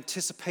like the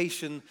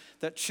anticipation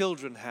that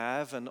children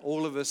have, and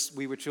all of us,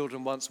 we were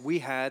children once, we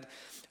had,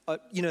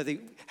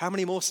 how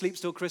many more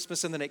sleeps till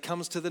Christmas, and then it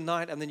comes to the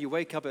night, and then you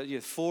wake up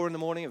at 4 in the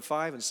morning, and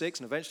 5 and 6,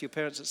 and eventually your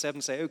parents at 7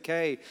 say,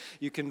 okay,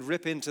 you can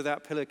rip into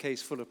that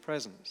pillowcase full of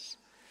presents.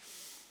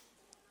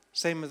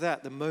 Same with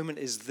that, the moment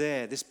is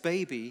there. This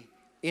baby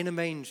in a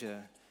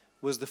manger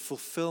was the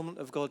fulfillment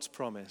of God's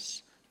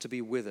promise to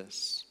be with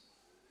us.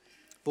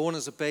 Born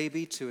as a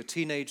baby to a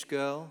teenage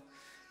girl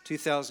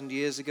 2,000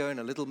 years ago in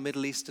a little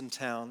Middle Eastern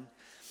town.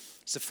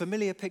 It's a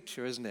familiar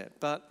picture, isn't it?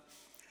 But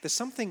there's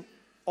something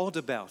odd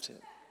about it.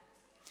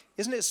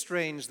 Isn't it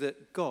strange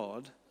that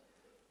God,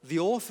 the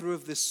author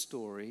of this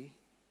story,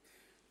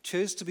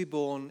 chose to be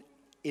born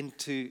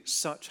into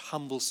such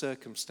humble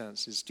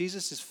circumstances?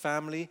 Jesus'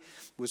 family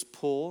was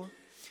poor.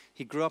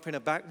 He grew up in a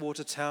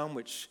backwater town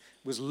which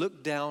was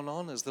looked down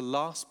on as the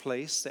last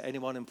place that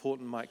anyone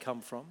important might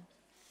come from.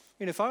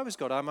 If I was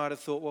God, I might have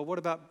thought, well, what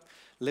about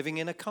living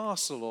in a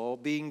castle or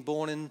being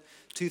born in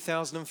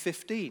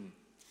 2015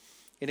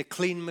 in a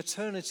clean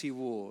maternity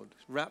ward,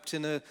 wrapped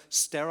in a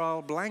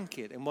sterile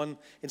blanket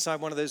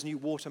inside one of those new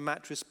water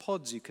mattress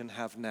pods you can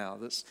have now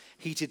that's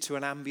heated to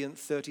an ambient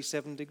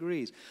 37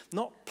 degrees.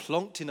 Not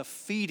plonked in a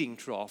feeding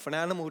trough, an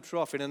animal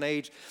trough, in an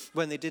age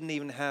when they didn't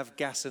even have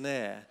gas and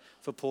air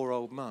for poor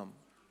old mum.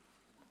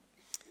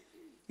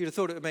 You'd have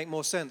thought it would make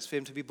more sense for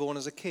him to be born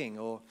as a king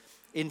or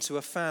into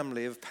a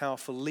family of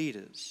powerful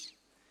leaders,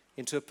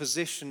 into a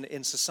position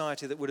in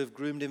society that would have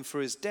groomed him for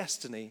his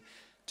destiny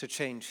to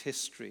change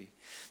history.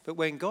 But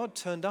when God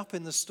turned up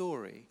in the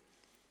story,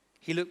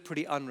 he looked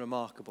pretty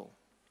unremarkable.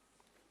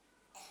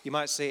 You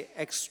might say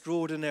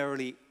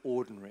extraordinarily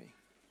ordinary.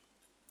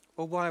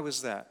 Well, why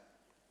was that?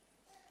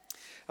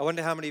 I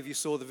wonder how many of you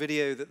saw the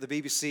video that the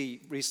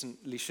BBC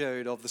recently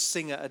showed of the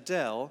singer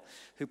Adele,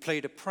 who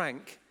played a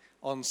prank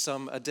on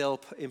some Adele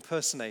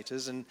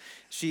impersonators, and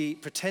she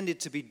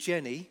pretended to be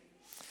Jenny,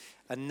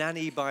 a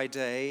nanny by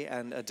day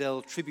and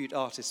Adele tribute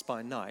artist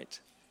by night.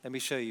 Let me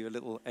show you a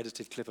little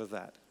edited clip of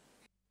that.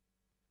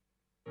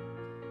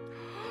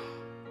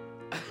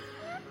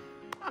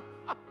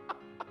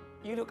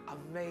 You look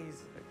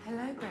amazing.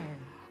 Hello, Graham.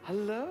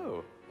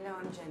 Hello. Hello,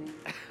 I'm Jenny.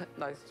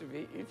 Nice to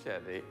meet you,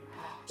 Jenny.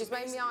 She's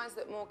made my eyes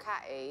look more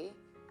catty,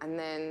 and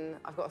then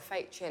I've got a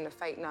fake chin, a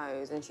fake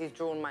nose, and she's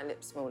drawn my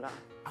lips smaller.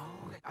 Oh,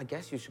 I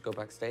guess you should go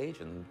backstage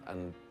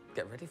and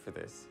get ready for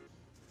this.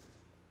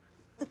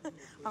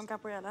 I'm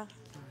Gabriella.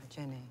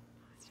 Jenny.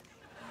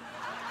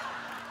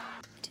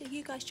 Do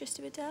you guys just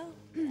do Adele?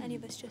 Any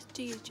of us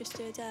do you just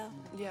do Adele?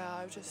 Yeah,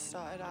 I've just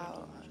started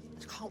out.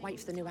 Can't wait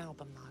for the new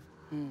album,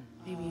 though.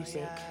 New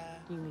music.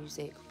 New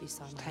music will be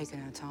so nice. Taking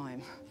her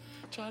time.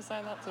 Try to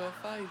say that to her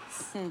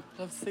face.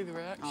 Love to see the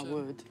reaction. I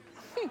would.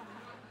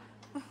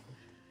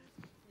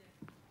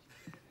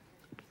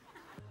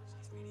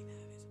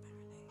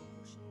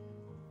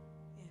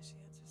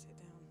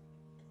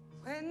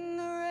 When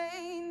the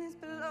rain is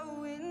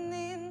blowing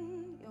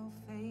in your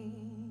face,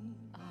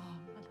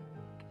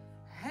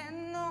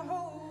 and the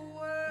whole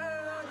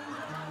world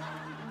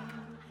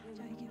is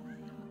joking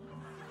me.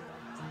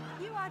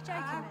 You are joking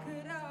I me.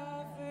 could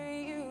offer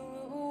you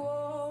a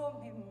warm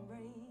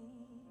embrace.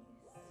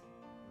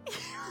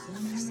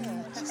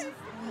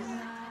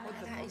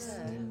 That is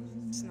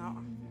It's not.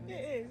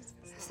 It is.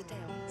 That's Adele.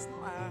 It's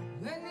not her.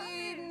 When the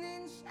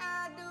evening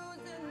shadows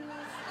and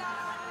the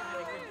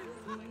stars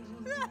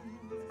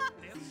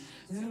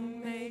to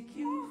make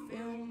you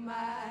feel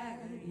my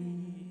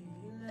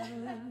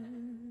love.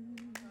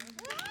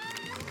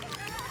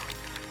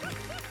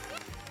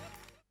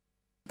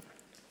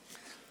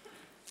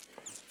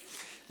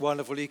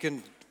 Wonderful. You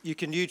can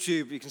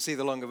YouTube, you can see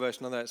the longer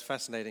version on that. It's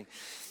fascinating.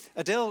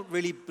 Adele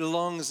really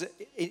belongs,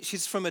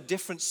 she's from a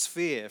different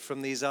sphere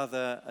from these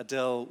other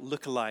Adele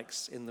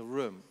lookalikes in the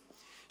room.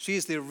 She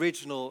is the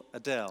original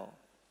Adele,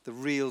 the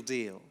real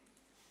deal.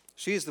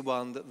 She is the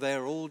one that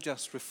they're all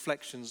just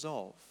reflections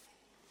of.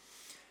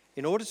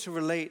 In order to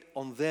relate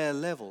on their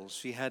levels,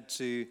 she had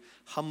to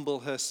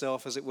humble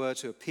herself, as it were,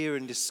 to appear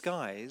in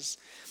disguise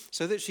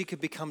so that she could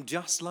become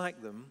just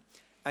like them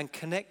and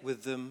connect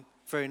with them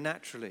very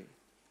naturally.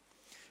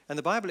 And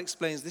the Bible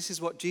explains this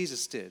is what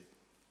Jesus did. It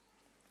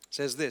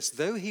says this,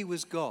 though he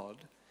was God,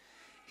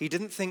 he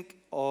didn't think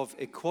of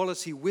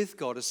equality with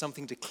God as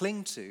something to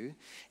cling to.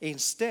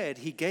 Instead,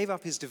 he gave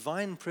up his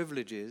divine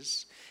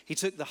privileges. He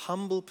took the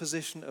humble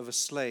position of a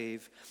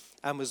slave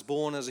and was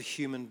born as a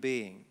human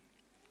being.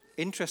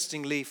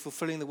 Interestingly,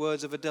 fulfilling the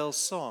words of Adele's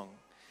song,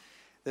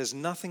 there's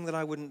nothing that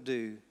I wouldn't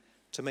do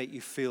to make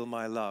you feel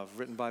my love,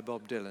 written by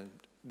Bob Dylan.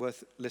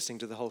 Worth listening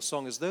to the whole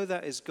song, as though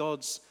that is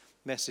God's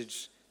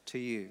message to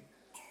you.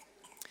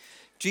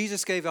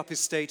 Jesus gave up his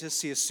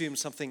status. He assumed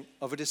something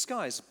of a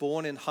disguise.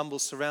 Born in humble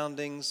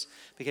surroundings,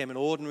 became an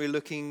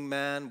ordinary-looking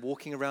man,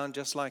 walking around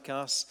just like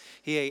us.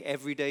 He ate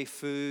everyday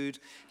food.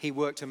 He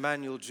worked a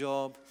manual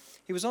job.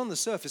 He was on the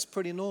surface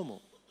pretty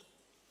normal.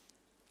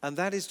 And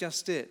that is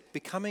just it.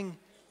 Becoming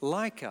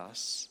like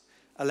us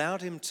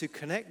allowed him to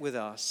connect with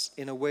us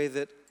in a way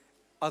that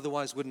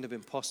otherwise wouldn't have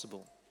been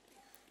possible.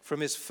 From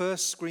his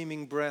first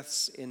screaming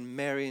breaths in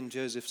Mary and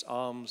Joseph's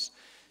arms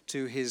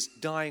to his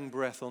dying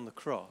breath on the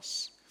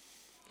cross,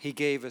 he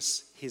gave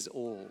us his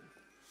all.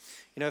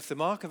 You know, if the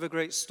mark of a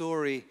great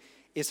story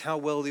is how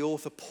well the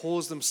author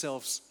pours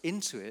themselves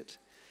into it,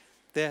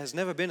 there has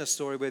never been a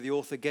story where the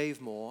author gave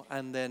more,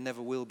 and there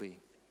never will be.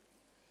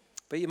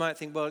 But you might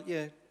think, well,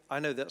 yeah, I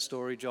know that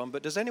story, John,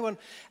 but does anyone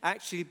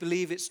actually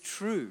believe it's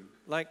true?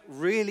 Like,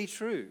 really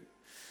true?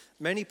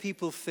 Many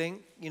people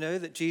think, you know,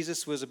 that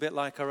Jesus was a bit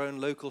like our own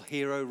local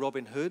hero,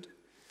 Robin Hood,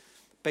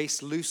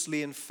 based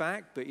loosely in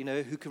fact, but, you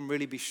know, who can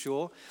really be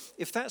sure?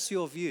 If that's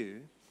your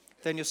view,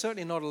 then you're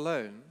certainly not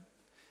alone.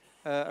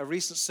 A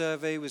recent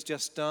survey was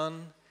just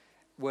done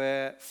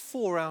where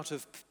 4 out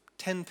of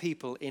 10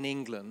 people in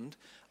England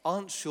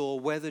aren't sure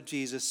whether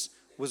Jesus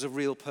was a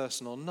real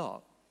person or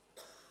not.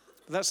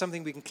 But that's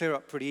something we can clear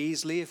up pretty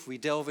easily. If we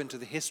delve into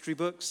the history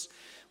books,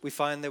 we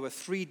find there were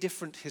 3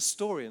 different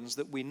historians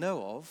that we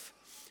know of,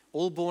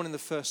 all born in the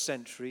 1st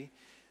century,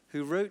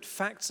 who wrote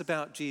facts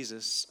about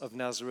Jesus of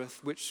Nazareth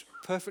which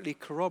perfectly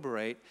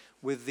corroborate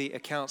with the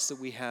accounts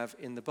that we have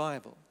in the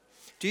Bible.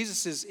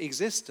 Jesus'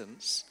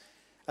 existence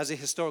as a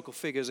historical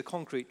figure is a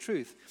concrete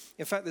truth.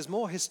 In fact, there's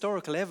more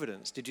historical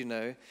evidence, did you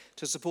know,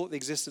 to support the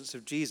existence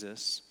of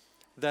Jesus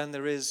than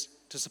there is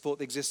to support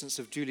the existence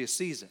of Julius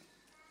Caesar.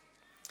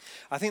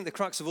 I think the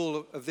crux of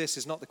all of this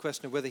is not the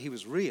question of whether he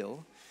was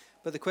real,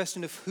 but the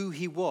question of who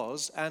he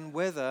was and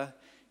whether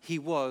he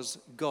was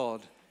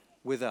God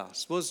with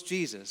us. Was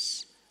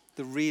Jesus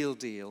the real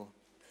deal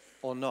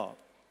or not?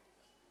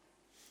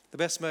 The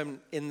best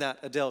moment in that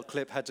Adele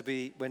clip had to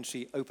be when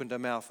she opened her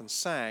mouth and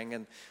sang,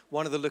 and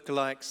one of the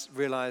lookalikes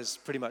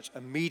realized pretty much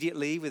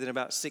immediately, within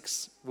about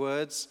 6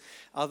 words,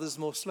 others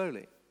more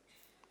slowly.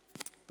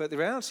 But the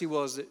reality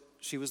was that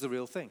she was the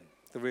real thing,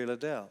 the real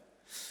Adele.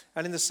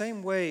 And in the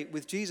same way,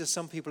 with Jesus,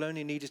 some people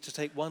only needed to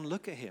take one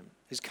look at him.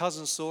 His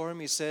cousin saw him,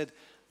 he said,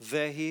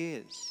 there he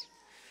is.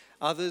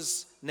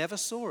 Others never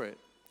saw it,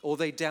 or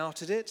they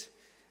doubted it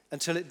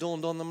until it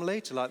dawned on them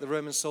later, like the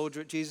Roman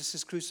soldier at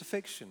Jesus'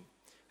 crucifixion,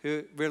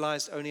 who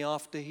realized only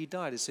after he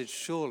died, he said,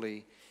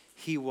 surely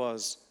he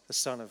was the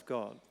Son of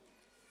God.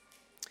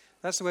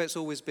 That's the way it's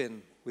always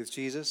been with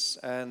Jesus,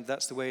 and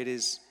that's the way it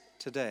is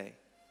today.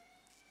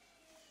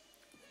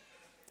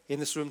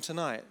 In this room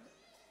tonight,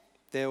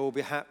 there will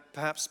be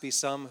perhaps be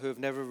some who have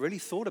never really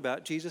thought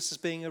about Jesus as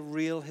being a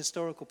real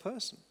historical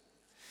person.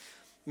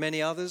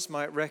 Many others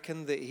might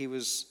reckon that he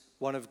was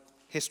one of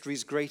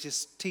history's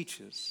greatest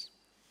teachers.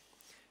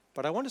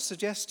 But I want to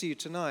suggest to you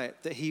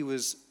tonight that he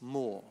was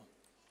more.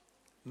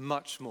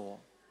 Much more.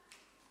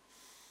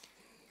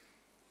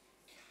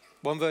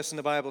 One verse in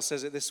the Bible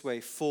says it this way,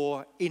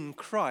 for in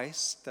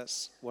Christ,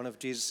 that's one of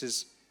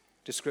Jesus'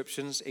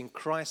 descriptions, in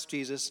Christ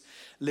Jesus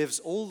lives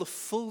all the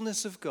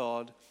fullness of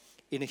God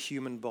in a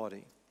human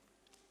body.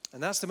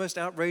 And that's the most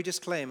outrageous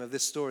claim of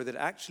this story, that it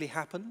actually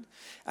happened,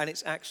 and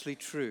it's actually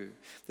true,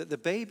 that the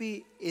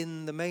baby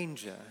in the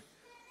manger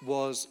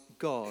was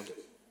God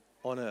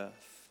on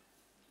earth.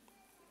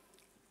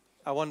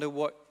 I wonder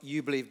what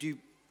you believe. Do you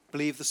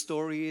believe the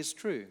story is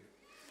true?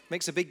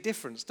 Makes a big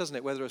difference, doesn't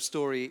it, whether a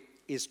story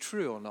is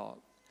true or not?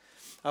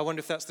 I wonder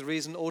if that's the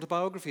reason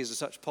autobiographies are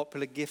such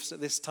popular gifts at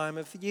this time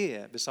of the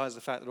year, besides the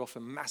fact they're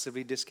often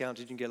massively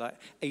discounted. You can get like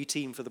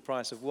 18 for the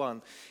price of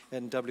one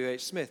in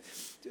W.H.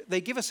 Smith.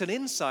 They give us an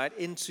insight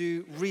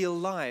into real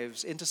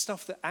lives, into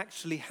stuff that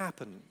actually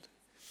happened.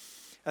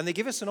 And they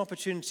give us an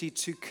opportunity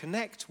to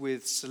connect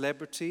with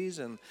celebrities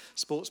and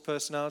sports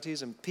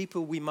personalities and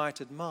people we might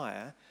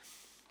admire,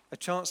 a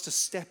chance to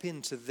step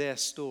into their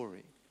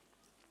story.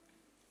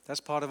 That's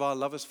part of our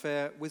lover's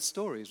affair with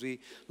stories. We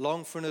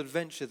long for an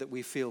adventure that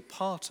we feel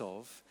part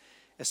of,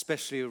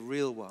 especially a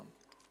real one.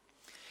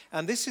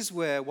 And this is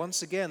where,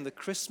 once again, the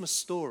Christmas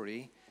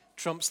story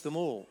trumps them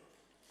all.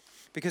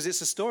 Because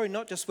it's a story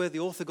not just where the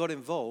author got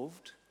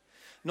involved,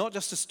 not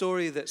just a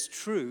story that's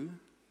true,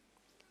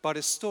 but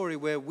a story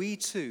where we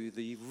too,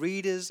 the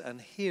readers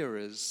and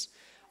hearers,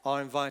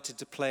 are invited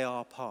to play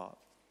our part.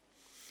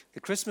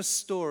 The Christmas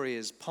story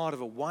is part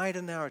of a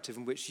wider narrative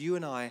in which you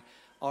and I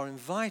are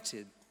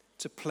invited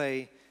to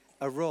play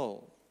a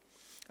role.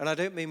 And I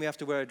don't mean we have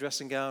to wear a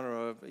dressing gown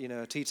or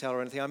a tea towel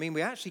or anything. I mean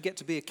we actually get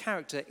to be a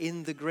character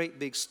in the great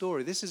big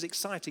story. This is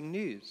exciting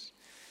news.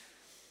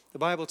 The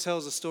Bible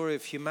tells a story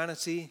of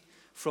humanity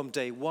from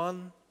day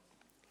one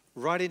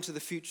right into the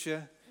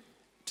future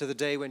to the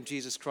day when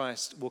Jesus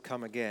Christ will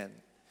come again.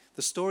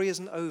 The story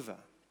isn't over.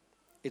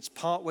 It's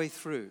partway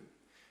through,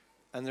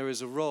 and there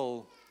is a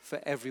role for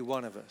every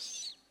one of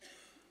us.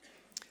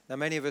 Now,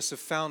 many of us have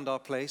found our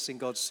place in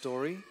God's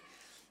story.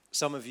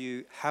 Some of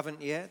you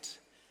haven't yet,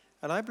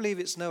 and I believe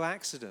it's no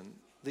accident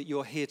that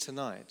you're here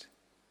tonight.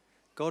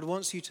 God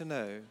wants you to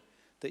know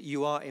that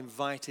you are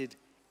invited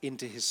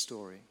into his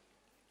story.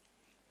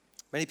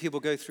 Many people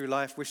go through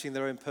life wishing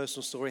their own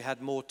personal story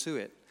had more to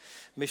it,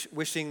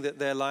 wishing that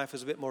their life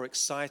was a bit more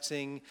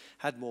exciting,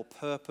 had more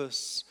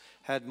purpose,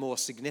 had more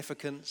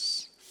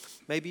significance.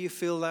 Maybe you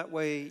feel that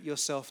way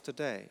yourself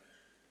today.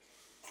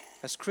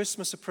 As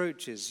Christmas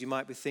approaches, you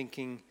might be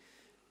thinking,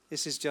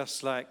 this is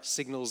just like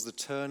signals the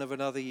turn of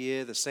another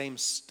year, the same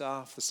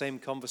stuff, the same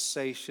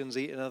conversations,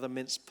 eat another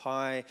mince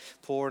pie,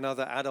 pour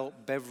another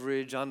adult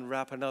beverage,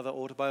 unwrap another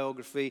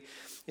autobiography,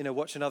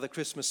 watch another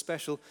Christmas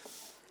special.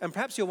 And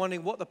perhaps you're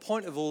wondering what the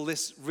point of all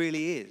this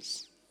really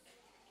is.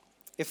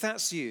 If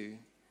that's you,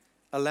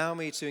 allow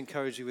me to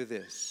encourage you with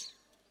this.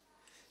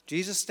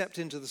 Jesus stepped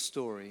into the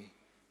story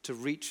to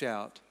reach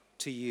out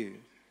to you,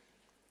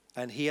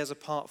 and he has a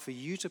part for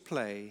you to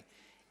play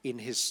in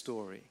his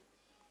story.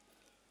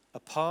 A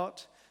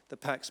part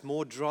that packs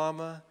more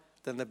drama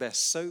than the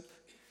best soap,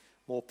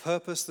 more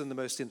purpose than the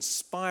most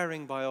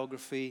inspiring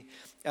biography,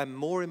 and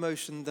more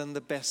emotion than the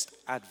best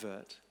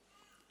advert,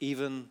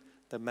 even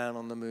the Man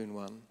on the Moon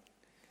one.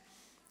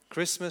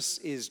 Christmas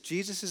is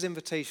Jesus'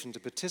 invitation to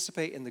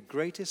participate in the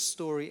greatest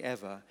story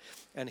ever,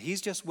 and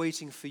he's just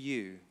waiting for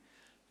you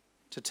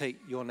to take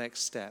your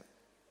next step.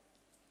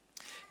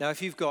 Now,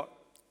 if you've got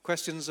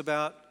questions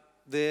about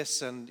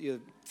this and you're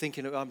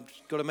thinking, I've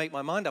got to make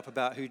my mind up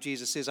about who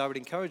Jesus is, I would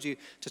encourage you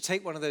to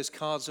take one of those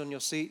cards on your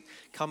seat,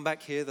 come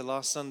back here the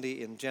last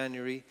Sunday in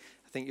January.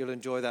 I think you'll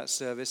enjoy that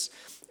service.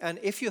 And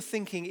if you're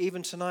thinking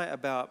even tonight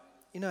about,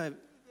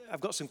 I've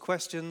got some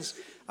questions,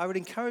 I would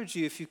encourage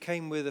you, if you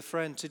came with a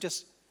friend, to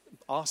just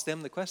ask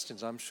them the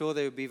questions. I'm sure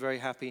they would be very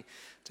happy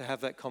to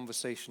have that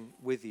conversation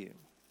with you.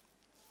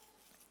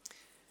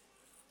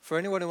 For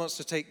anyone who wants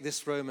to take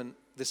this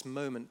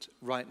moment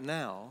right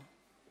now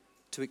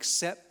to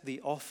accept the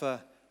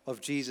offer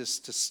of Jesus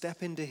to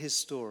step into his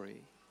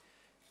story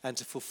and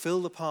to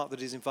fulfill the part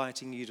that he's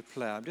inviting you to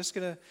play, I'm just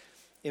going to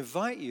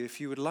invite you, if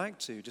you would like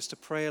to, just to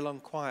pray along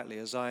quietly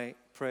as I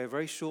pray a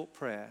very short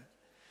prayer.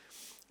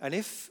 And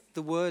if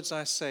the words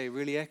I say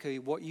really echo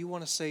what you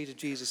want to say to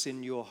Jesus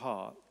in your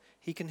heart,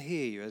 he can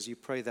hear you as you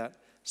pray that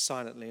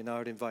silently, and I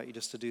would invite you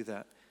just to do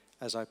that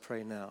as I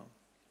pray now.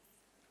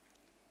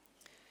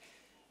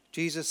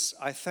 Jesus,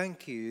 I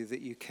thank you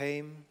that you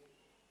came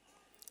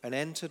and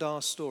entered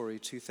our story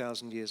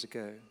 2,000 years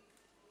ago.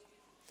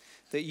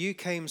 That you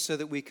came so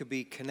that we could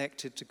be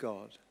connected to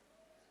God,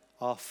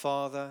 our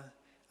Father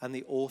and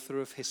the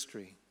author of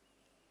history.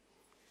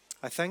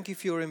 I thank you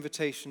for your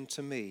invitation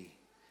to me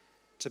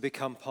to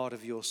become part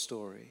of your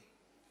story.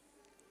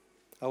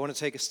 I want to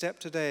take a step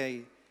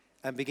today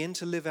and begin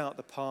to live out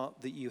the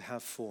part that you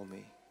have for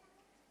me.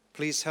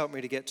 Please help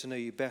me to get to know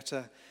you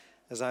better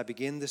as I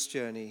begin this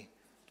journey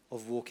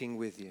of walking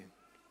with you.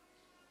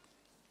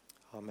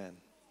 Amen.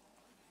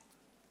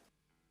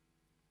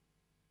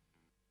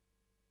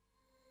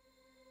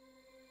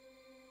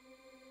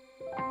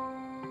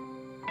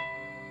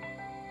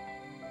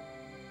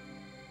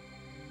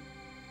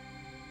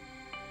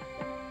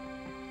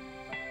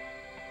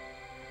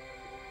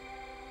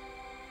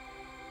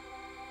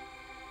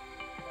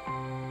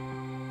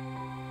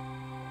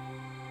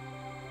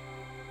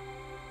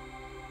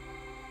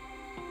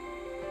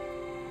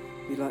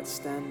 You'd like to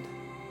stand?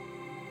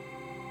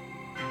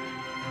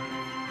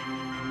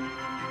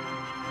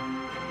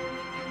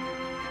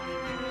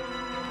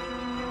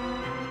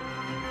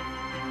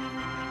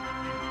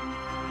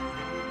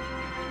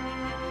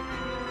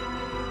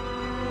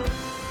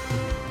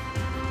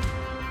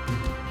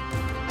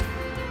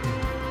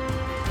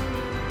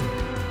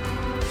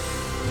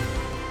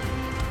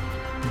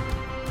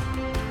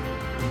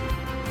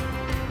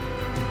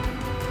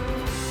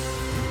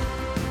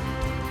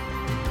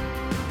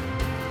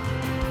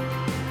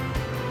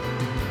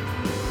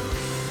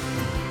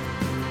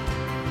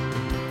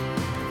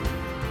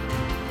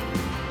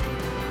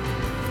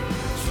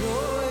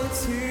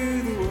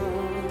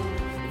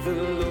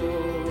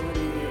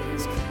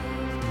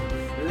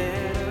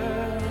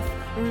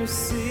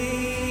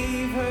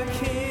 receive her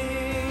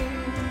King.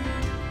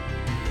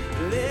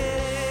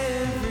 Let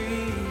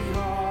every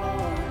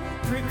heart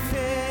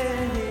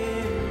prepare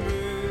him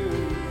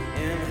room,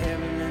 and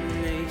heaven and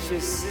nature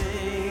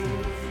sing,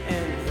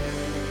 and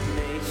heaven and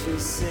nature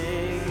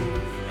sing,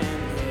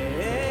 and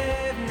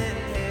heaven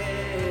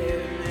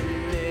and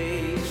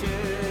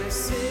nature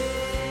sing.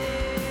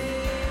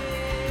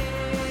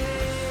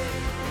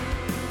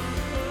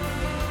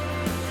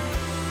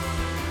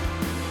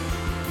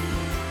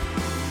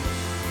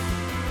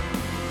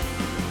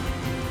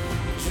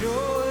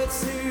 Joy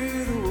to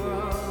the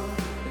world,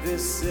 the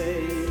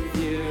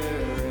Savior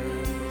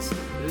reigns.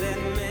 Let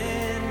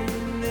men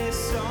their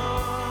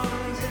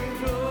songs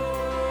employ,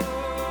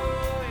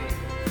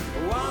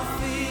 while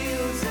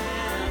fields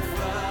and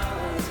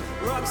flowers,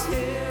 rocks,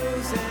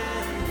 hills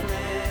and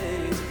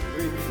plains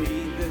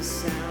repeat the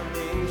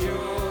sounding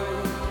joy,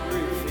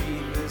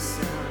 repeat the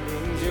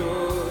sounding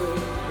joy,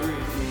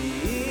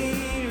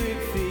 repeat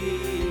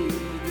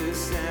the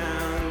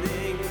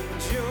sounding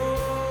joy.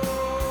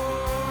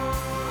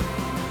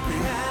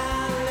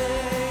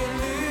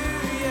 Hallelujah,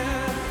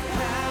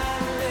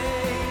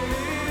 hallelujah,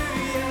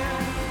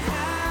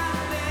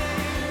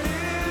 hallelujah,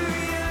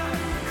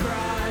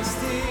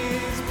 Christ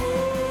is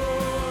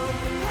born.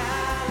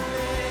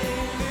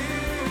 Hallelujah,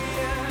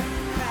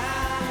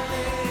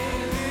 hallelujah,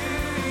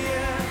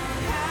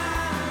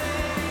 hallelujah,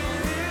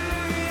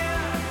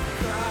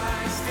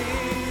 Christ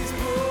is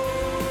born.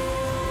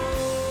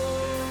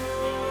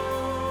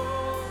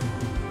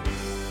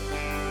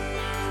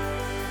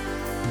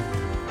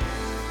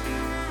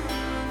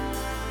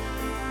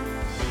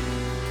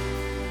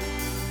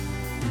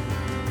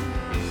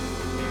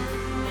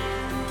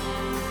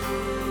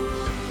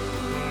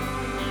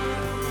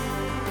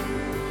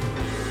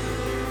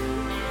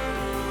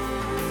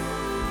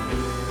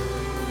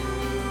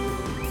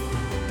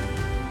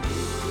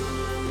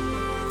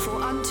 For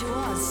unto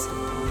us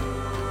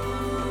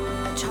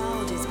a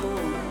child is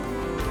born,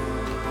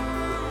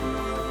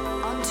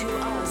 unto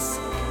us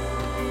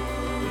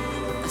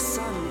a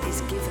son is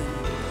given,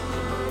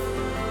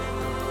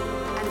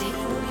 and he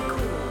will be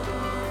called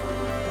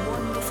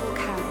Wonderful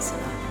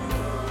Counselor,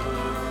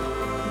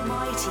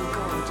 Mighty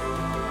God,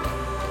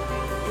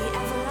 the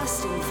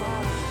Everlasting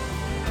Father,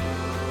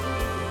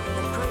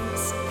 the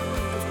Prince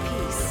of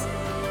Peace.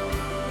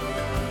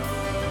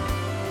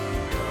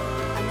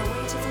 And the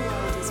weight of the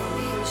world is on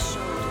his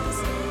shoulders,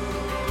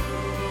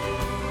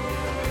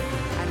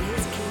 and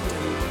his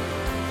kingdom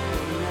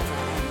will never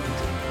end.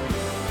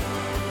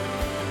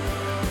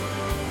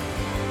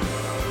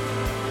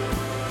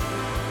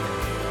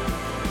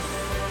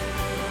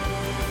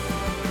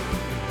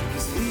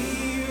 'Cause he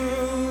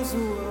rules the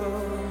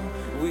world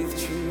with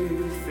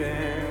truth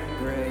and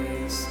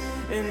grace,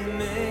 and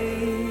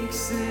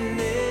makes the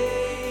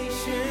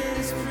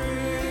nations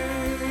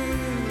prove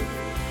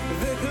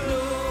the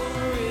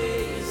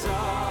glories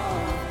of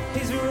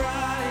his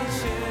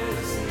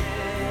righteousness,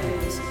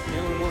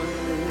 and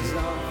wonders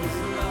of his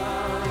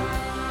love,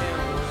 and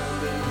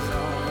wonders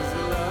of his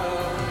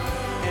love,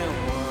 and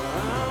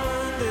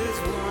wonders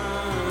of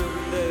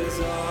his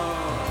love.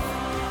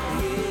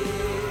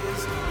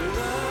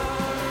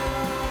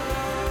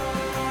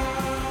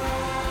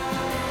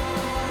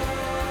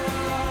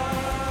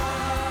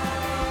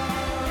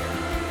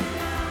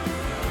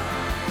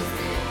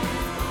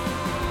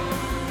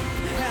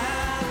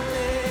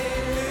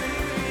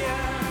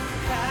 Hallelujah,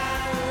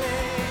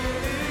 hallelujah,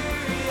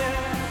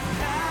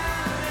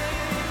 hallelujah,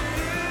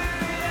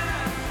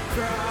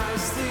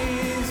 Christ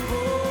is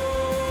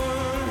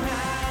born.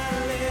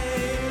 Hallelujah,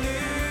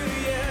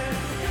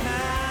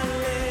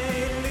 hallelujah,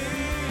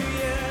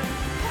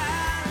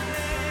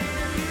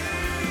 hallelujah,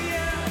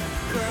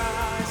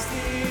 Christ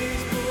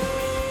is born.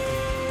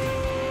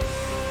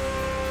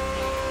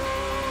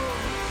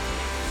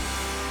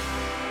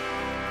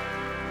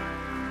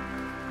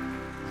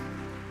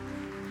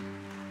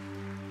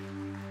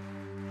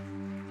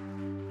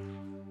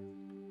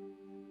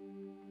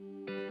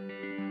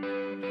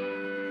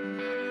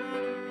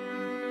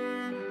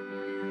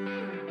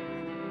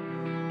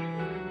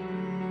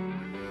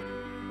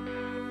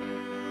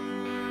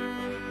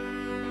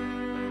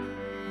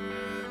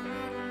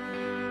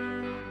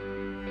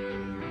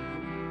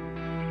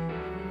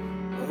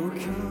 Oh,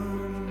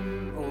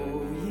 come,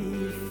 all ye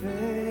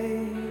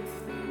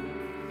faithful,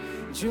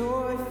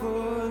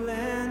 joyful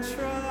and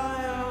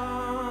triumphant.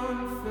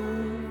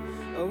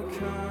 Oh,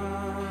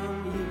 come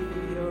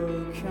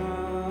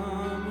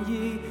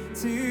ye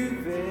to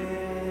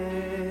Bethlehem.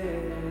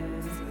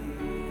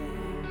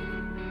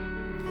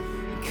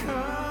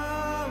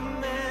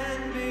 Come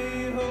and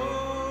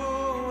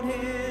behold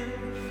him,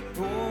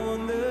 born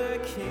the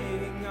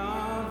King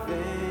of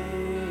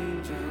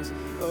angels.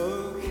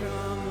 Oh,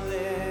 come,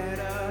 let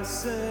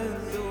us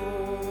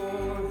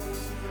adore.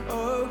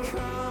 Oh,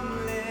 come,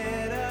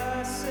 let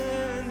us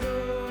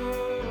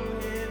adore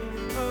him.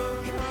 Oh,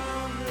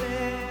 come,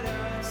 let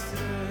us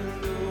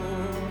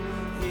adore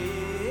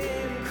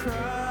him,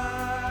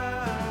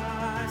 Christ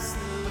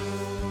the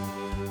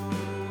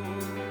Lord.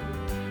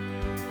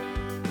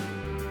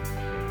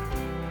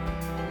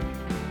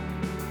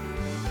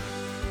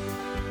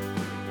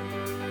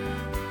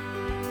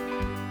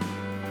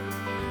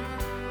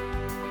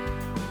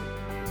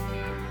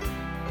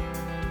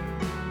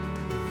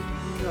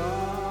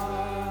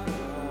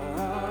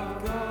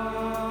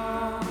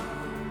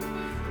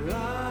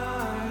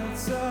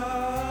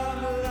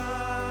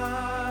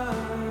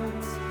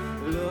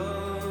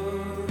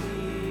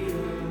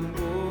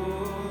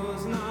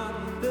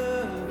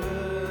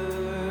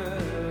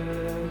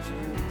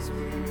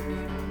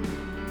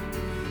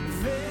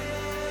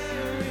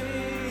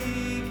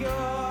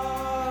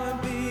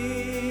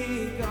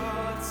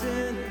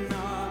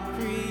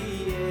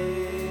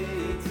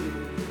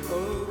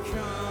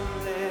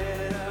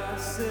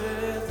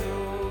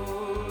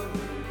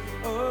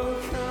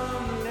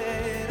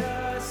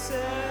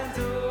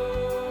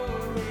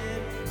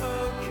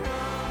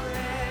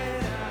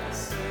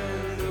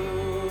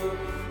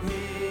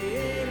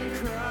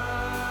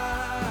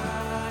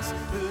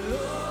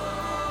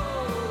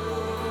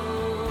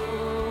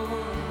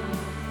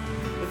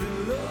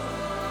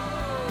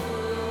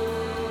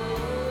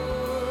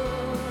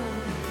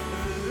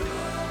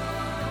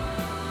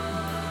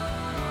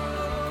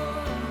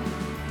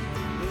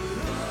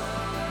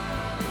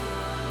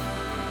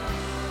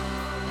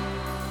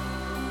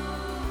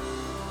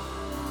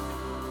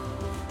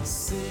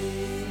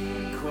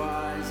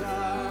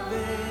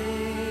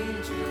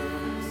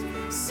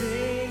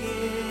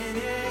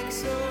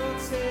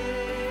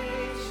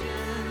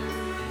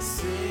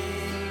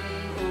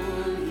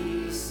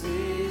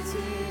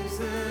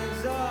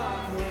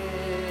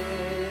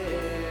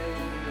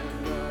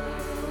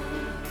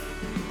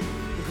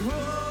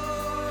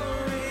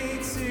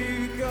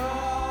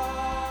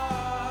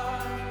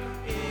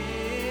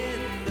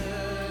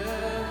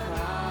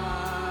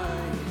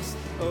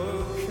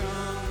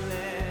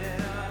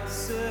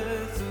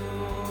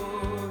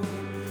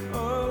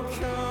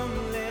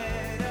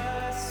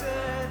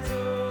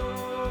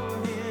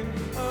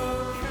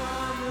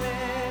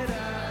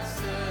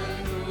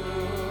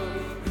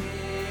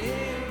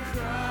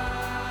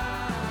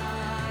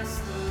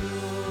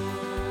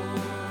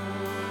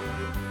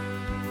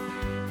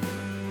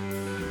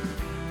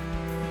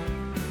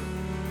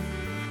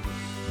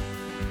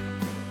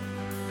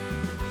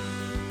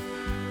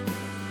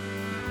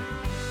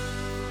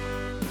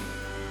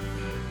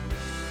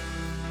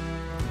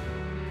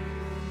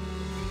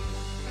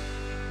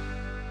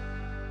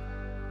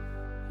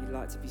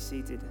 like to be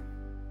seated.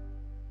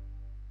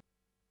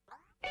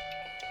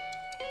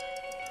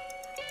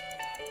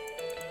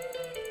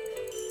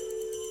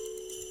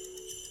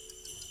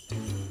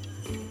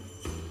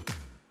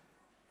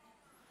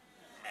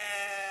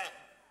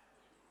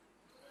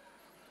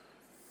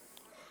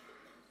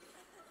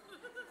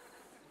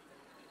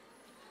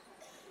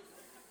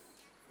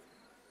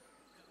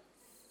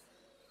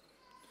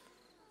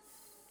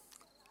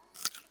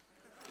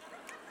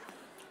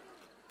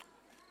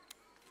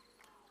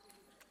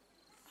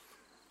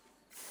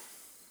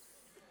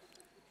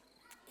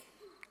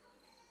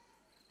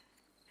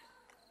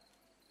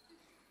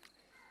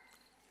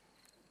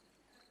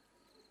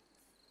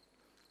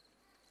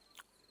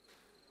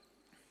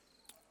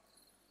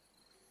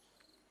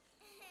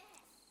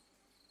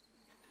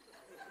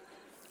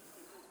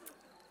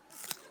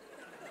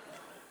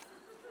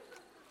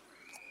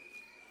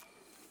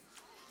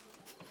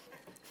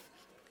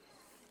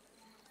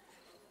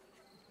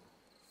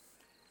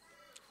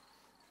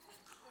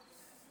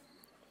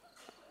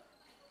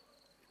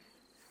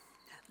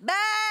 Bah!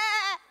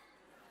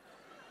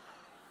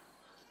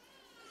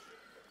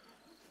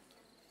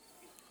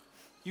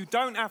 You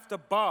don't have to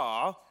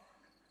bar.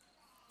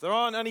 There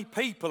aren't any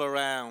people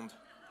around.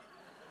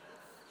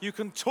 You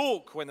can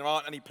talk when there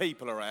aren't any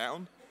people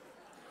around.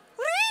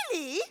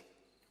 Really?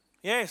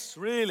 Yes,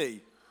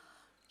 really.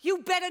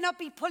 You better not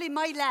be pulling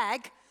my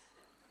leg.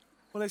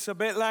 Well, it's a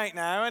bit late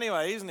now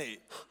anyway, isn't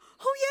it?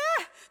 Oh,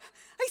 yeah.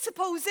 I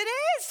suppose it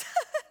is.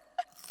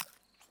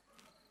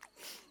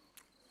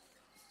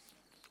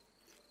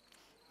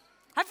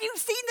 Have you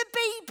seen the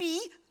baby?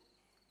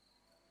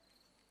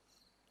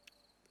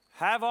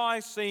 Have I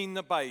seen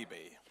the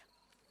baby?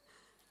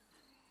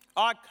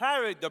 I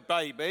carried the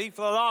baby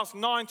for the last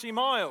 90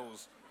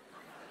 miles.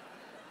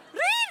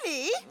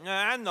 Really?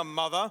 Yeah, and the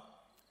mother.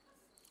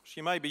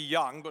 She may be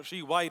young, but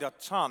she weighed a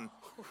ton.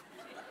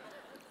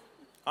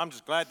 I'm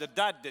just glad the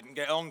dad didn't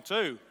get on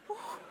too.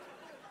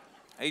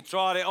 He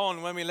tried it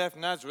on when we left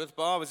Nazareth,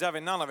 but I was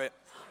having none of it.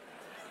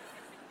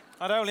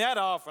 I'd only had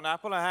half an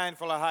apple, a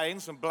handful of hay,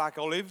 and some black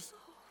olives.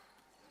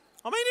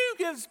 I mean, who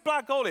gives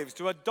black olives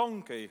to a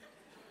donkey?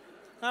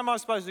 How am I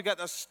supposed to get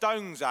the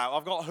stones out?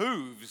 I've got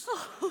hooves.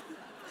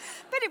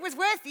 But it was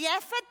worth the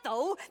effort,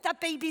 though. That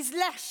baby's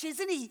lush,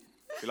 isn't he?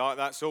 You like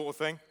that sort of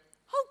thing?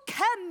 Oh,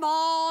 come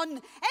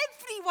on.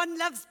 Everyone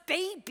loves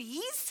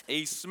babies.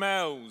 He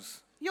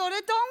smells. You're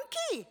a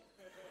donkey.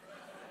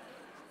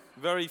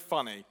 Very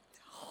funny.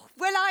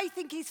 Well, I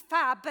think he's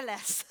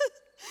fabulous.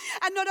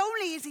 And not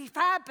only is he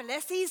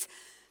fabulous, he's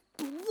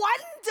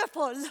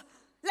wonderful.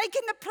 Like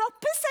in the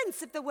proper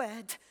sense of the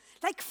word.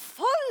 Like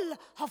full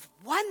of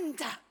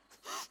wonder.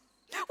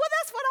 Well,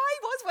 that's what I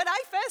was when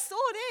I first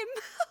saw him.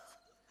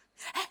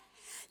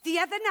 The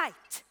other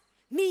night,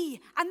 me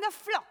and the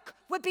flock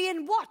were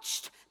being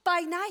watched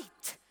by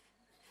night.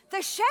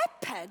 The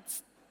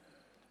shepherds,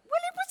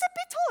 well, it was a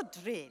bit odd,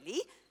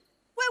 really,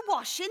 were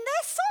washing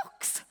their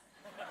socks.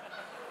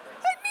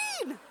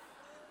 I mean,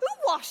 who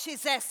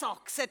washes their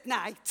socks at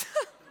night?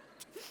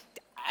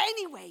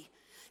 Anyway,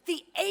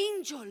 the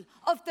angel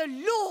of the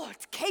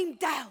Lord came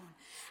down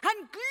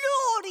and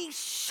glory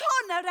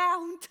shone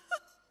around.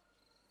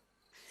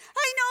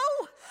 I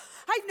know,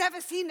 I've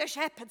never seen the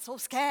shepherd so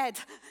scared,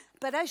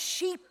 but a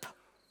sheep,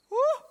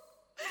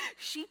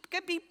 sheep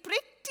can be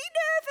pretty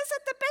nervous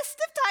at the best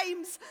of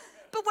times.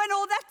 But when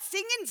all that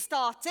singing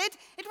started,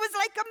 it was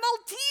like a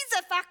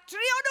Malteser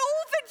factory on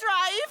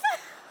overdrive.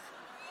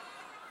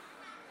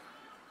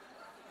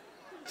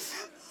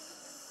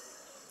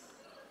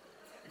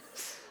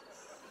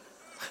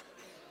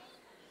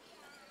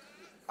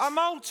 A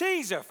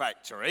Malteser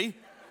factory?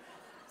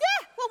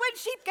 Yeah, well, when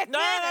sheep get No,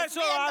 nervous... that's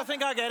all right. I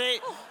think I get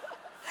it.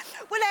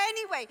 Well,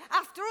 anyway,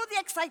 after all the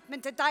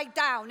excitement had died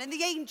down and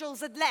the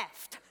angels had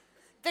left,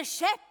 the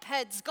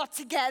shepherds got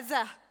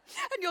together.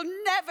 And you'll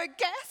never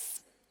guess.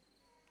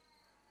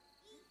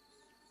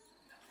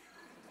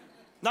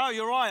 No,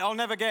 you're right. I'll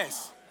never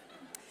guess.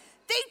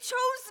 They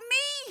chose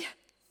me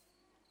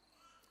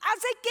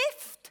as a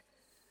gift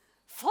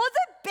for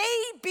the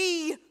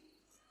baby.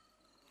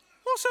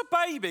 What's a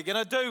baby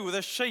going to do with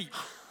a sheep?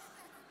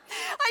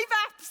 I've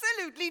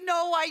absolutely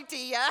no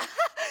idea.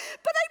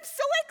 But I'm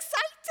so excited.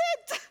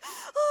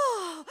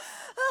 I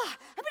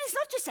mean, it's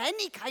not just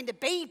any kind of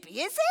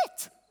baby, is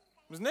it?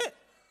 Isn't it?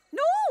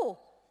 No.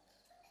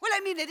 Well, I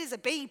mean, it is a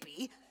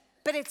baby,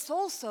 but it's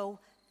also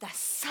the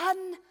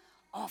Son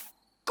of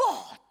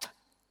God.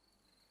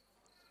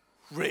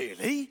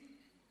 Really?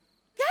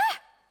 Yeah.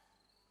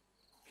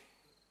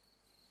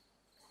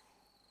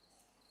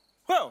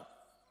 Well,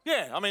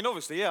 yeah, I mean,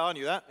 obviously, yeah, I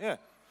knew that, yeah.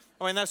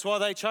 I mean, that's why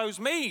they chose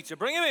me to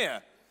bring him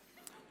here.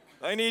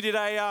 They needed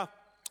a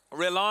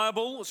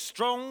reliable,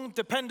 strong,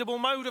 dependable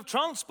mode of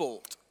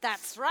transport.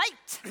 That's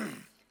right.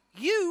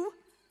 You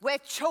were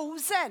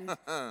chosen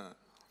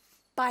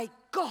by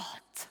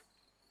God.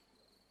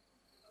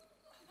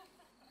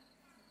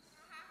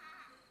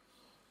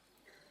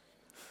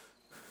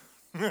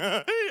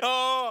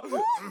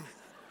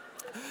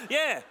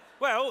 Yeah,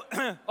 well,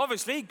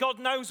 obviously, God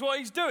knows what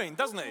he's doing,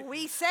 doesn't he?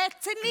 He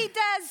certainly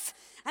does.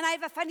 And I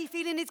have a funny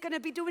feeling he's going to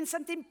be doing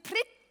something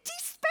pretty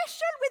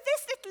special with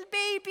this little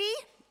baby.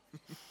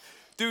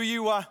 Do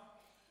you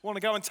want to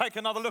go and take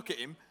another look at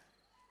him?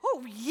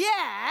 Oh,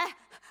 yeah.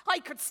 I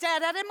could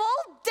stare at him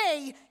all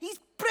day. He's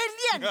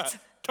brilliant.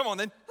 Come on,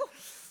 then.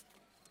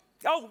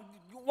 Oh,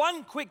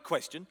 one quick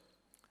question.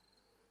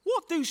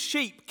 What do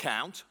sheep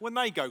count when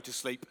they go to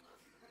sleep?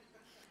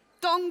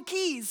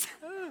 Donkeys.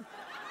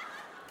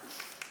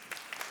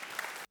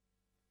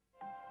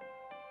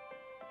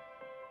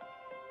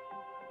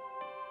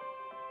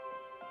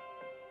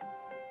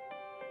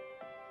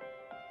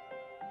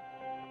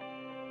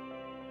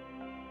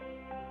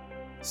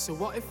 So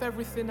what if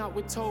everything that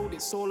we're told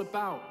it's all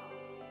about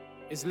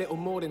is little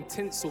more than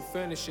tinsel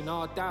furnishing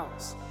our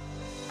doubts?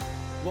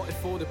 What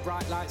if all the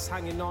bright lights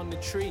hanging on the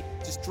tree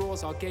just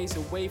draws our gaze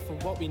away from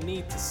what we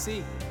need to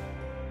see?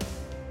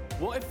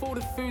 What if all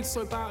the food's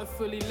so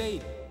bountifully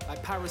laid,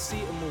 like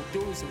paracetamol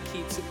dulls and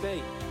keeps at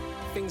bay?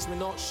 Things we're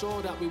not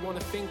sure that we want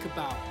to think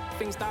about,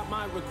 things that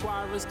might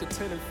require us to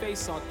turn and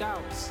face our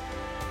doubts.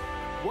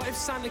 What if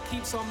Santa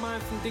keeps our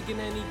mind from digging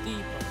any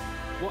deeper?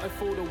 What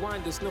if all the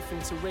wine does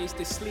nothing to raise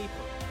this sleeper?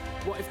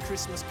 What if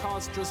Christmas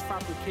cards just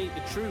fabricate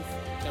the truth?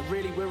 That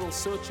really we're all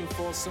searching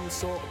for some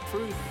sort of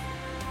proof.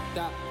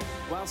 That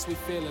whilst we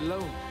feel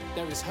alone,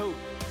 there is hope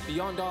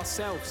beyond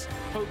ourselves.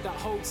 Hope that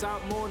holds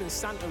out more than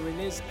Santa and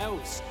his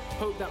elves.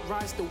 Hope that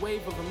rides the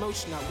wave of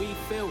emotion that we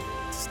feel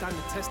to stand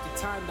the test of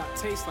time that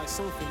tastes like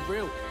something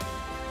real.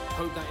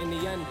 Hope that in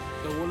the end,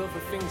 though all other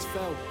things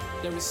fail,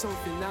 there is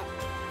something that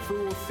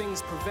through all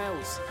things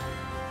prevails.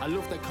 A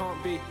love that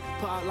can't be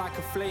put out like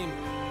a flame.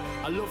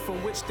 A love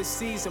from which the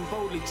season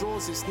boldly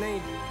draws its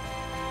name.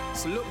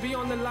 So look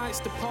beyond the lights,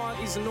 the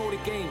parties and all the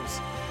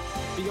games.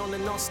 Beyond the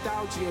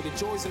nostalgia, the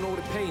joys and all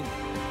the pain.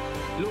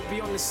 Look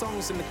beyond the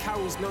songs and the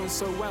carols known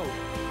so well.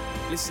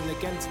 Listen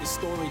again to the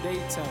story they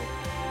tell.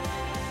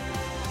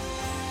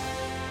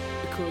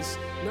 Because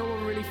no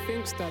one really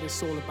thinks that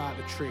it's all about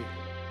the tree,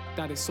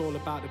 that it's all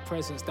about the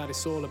presents, that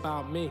it's all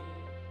about me.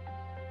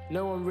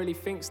 No one really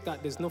thinks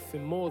that there's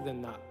nothing more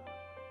than that.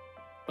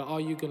 But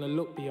are you gonna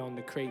look beyond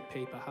the crepe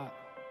paper hat?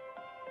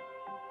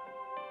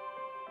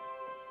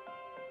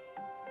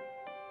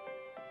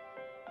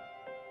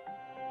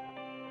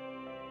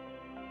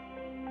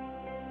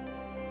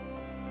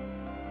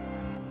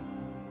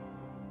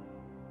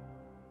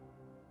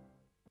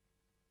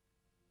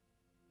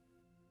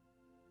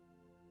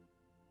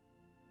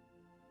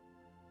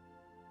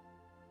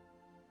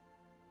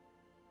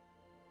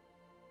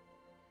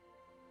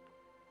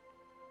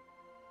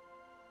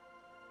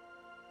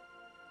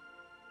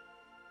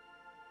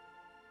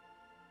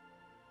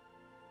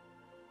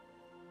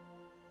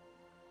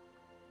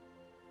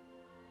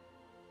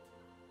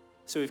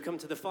 So we've come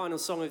to the final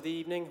song of the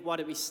evening. Why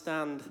don't we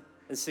stand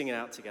and sing it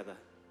out together?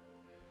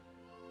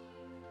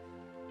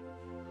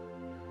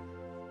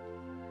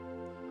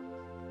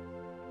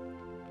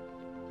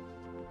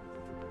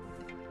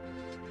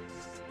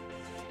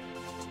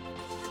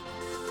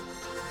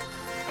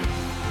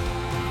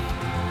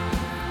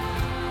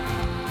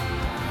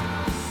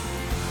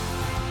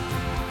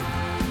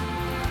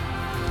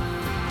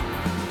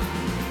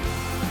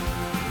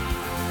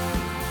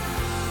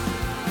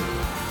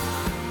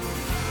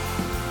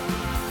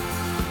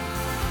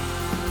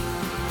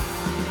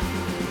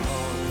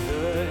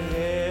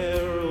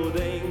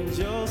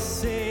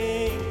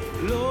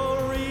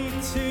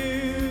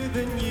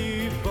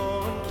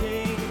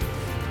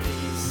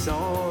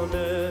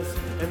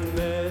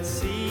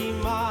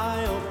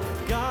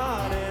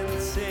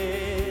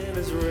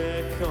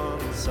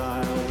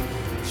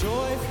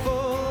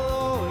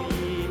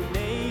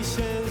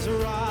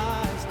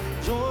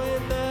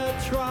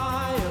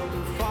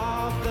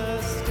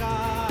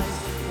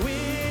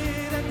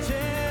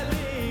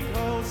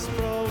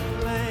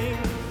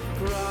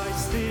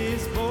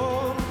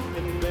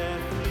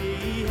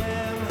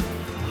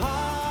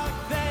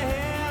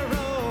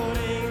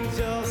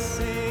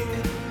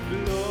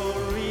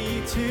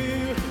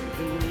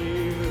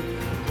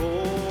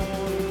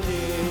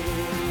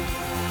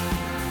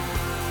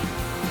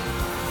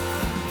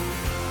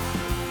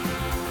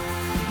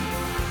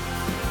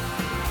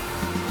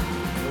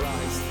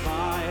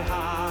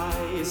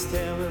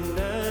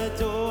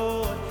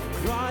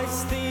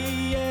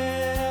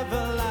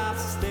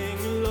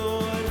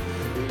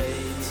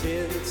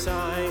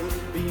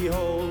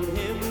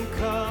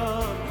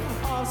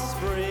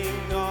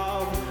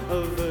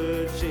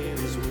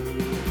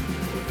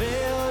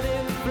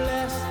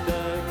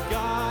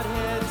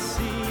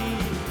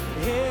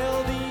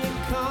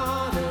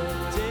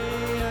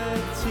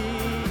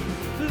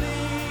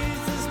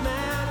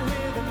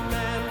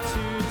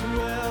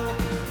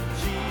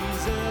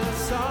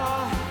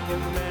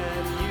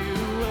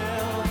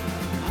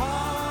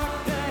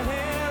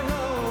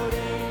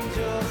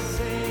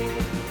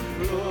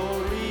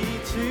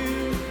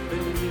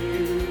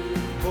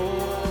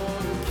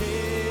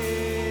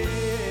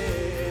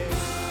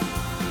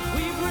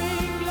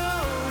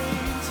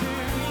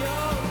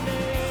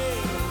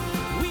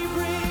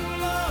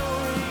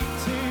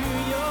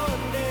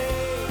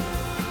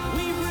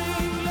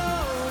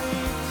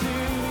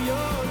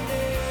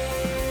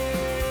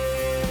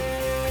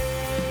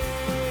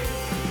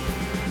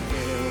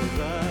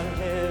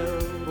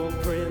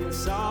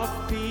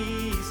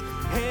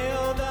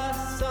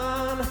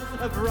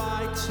 of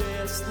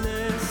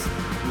righteousness,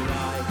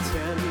 light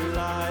and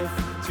life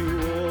to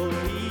all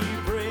he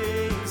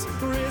brings,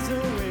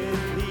 risen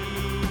with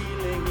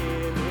healing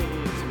in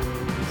his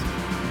wings.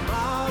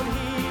 Out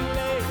he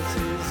lays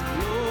his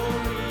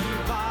glory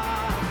by,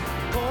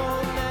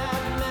 all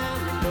that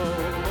men no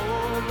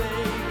more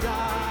may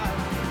die.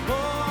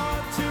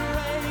 Born to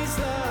raise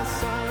the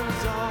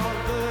sons of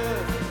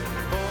earth,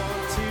 born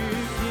to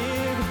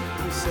give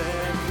the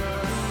second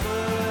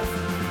birth.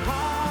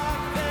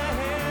 Hark the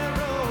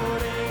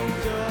herald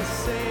angels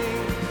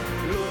sing,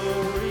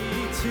 glory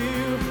to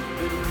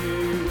the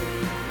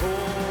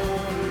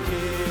newborn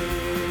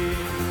King.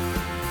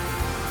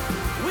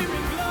 We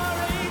bring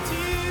glory to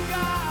you,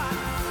 God.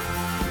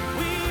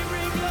 We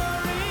bring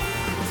glory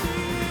to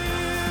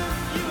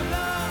you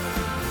alone.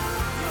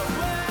 You're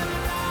worthy,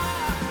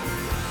 Lord.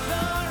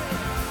 Glory,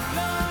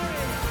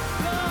 glory,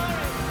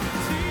 glory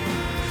to you.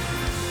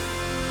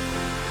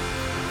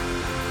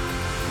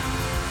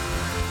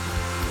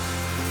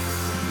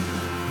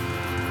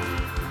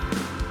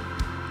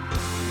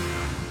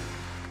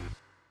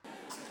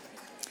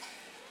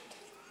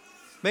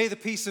 May the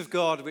peace of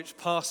God, which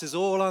passes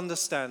all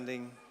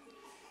understanding,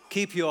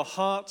 keep your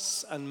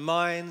hearts and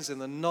minds in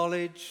the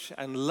knowledge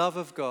and love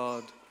of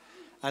God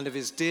and of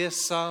his dear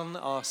Son,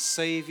 our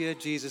Savior,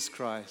 Jesus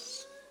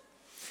Christ.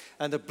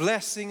 And the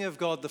blessing of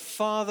God, the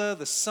Father,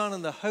 the Son,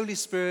 and the Holy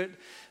Spirit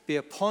be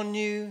upon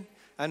you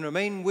and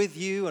remain with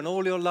you and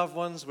all your loved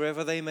ones,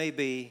 wherever they may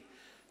be,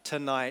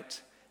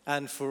 tonight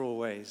and for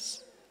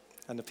always.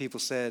 And the people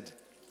said,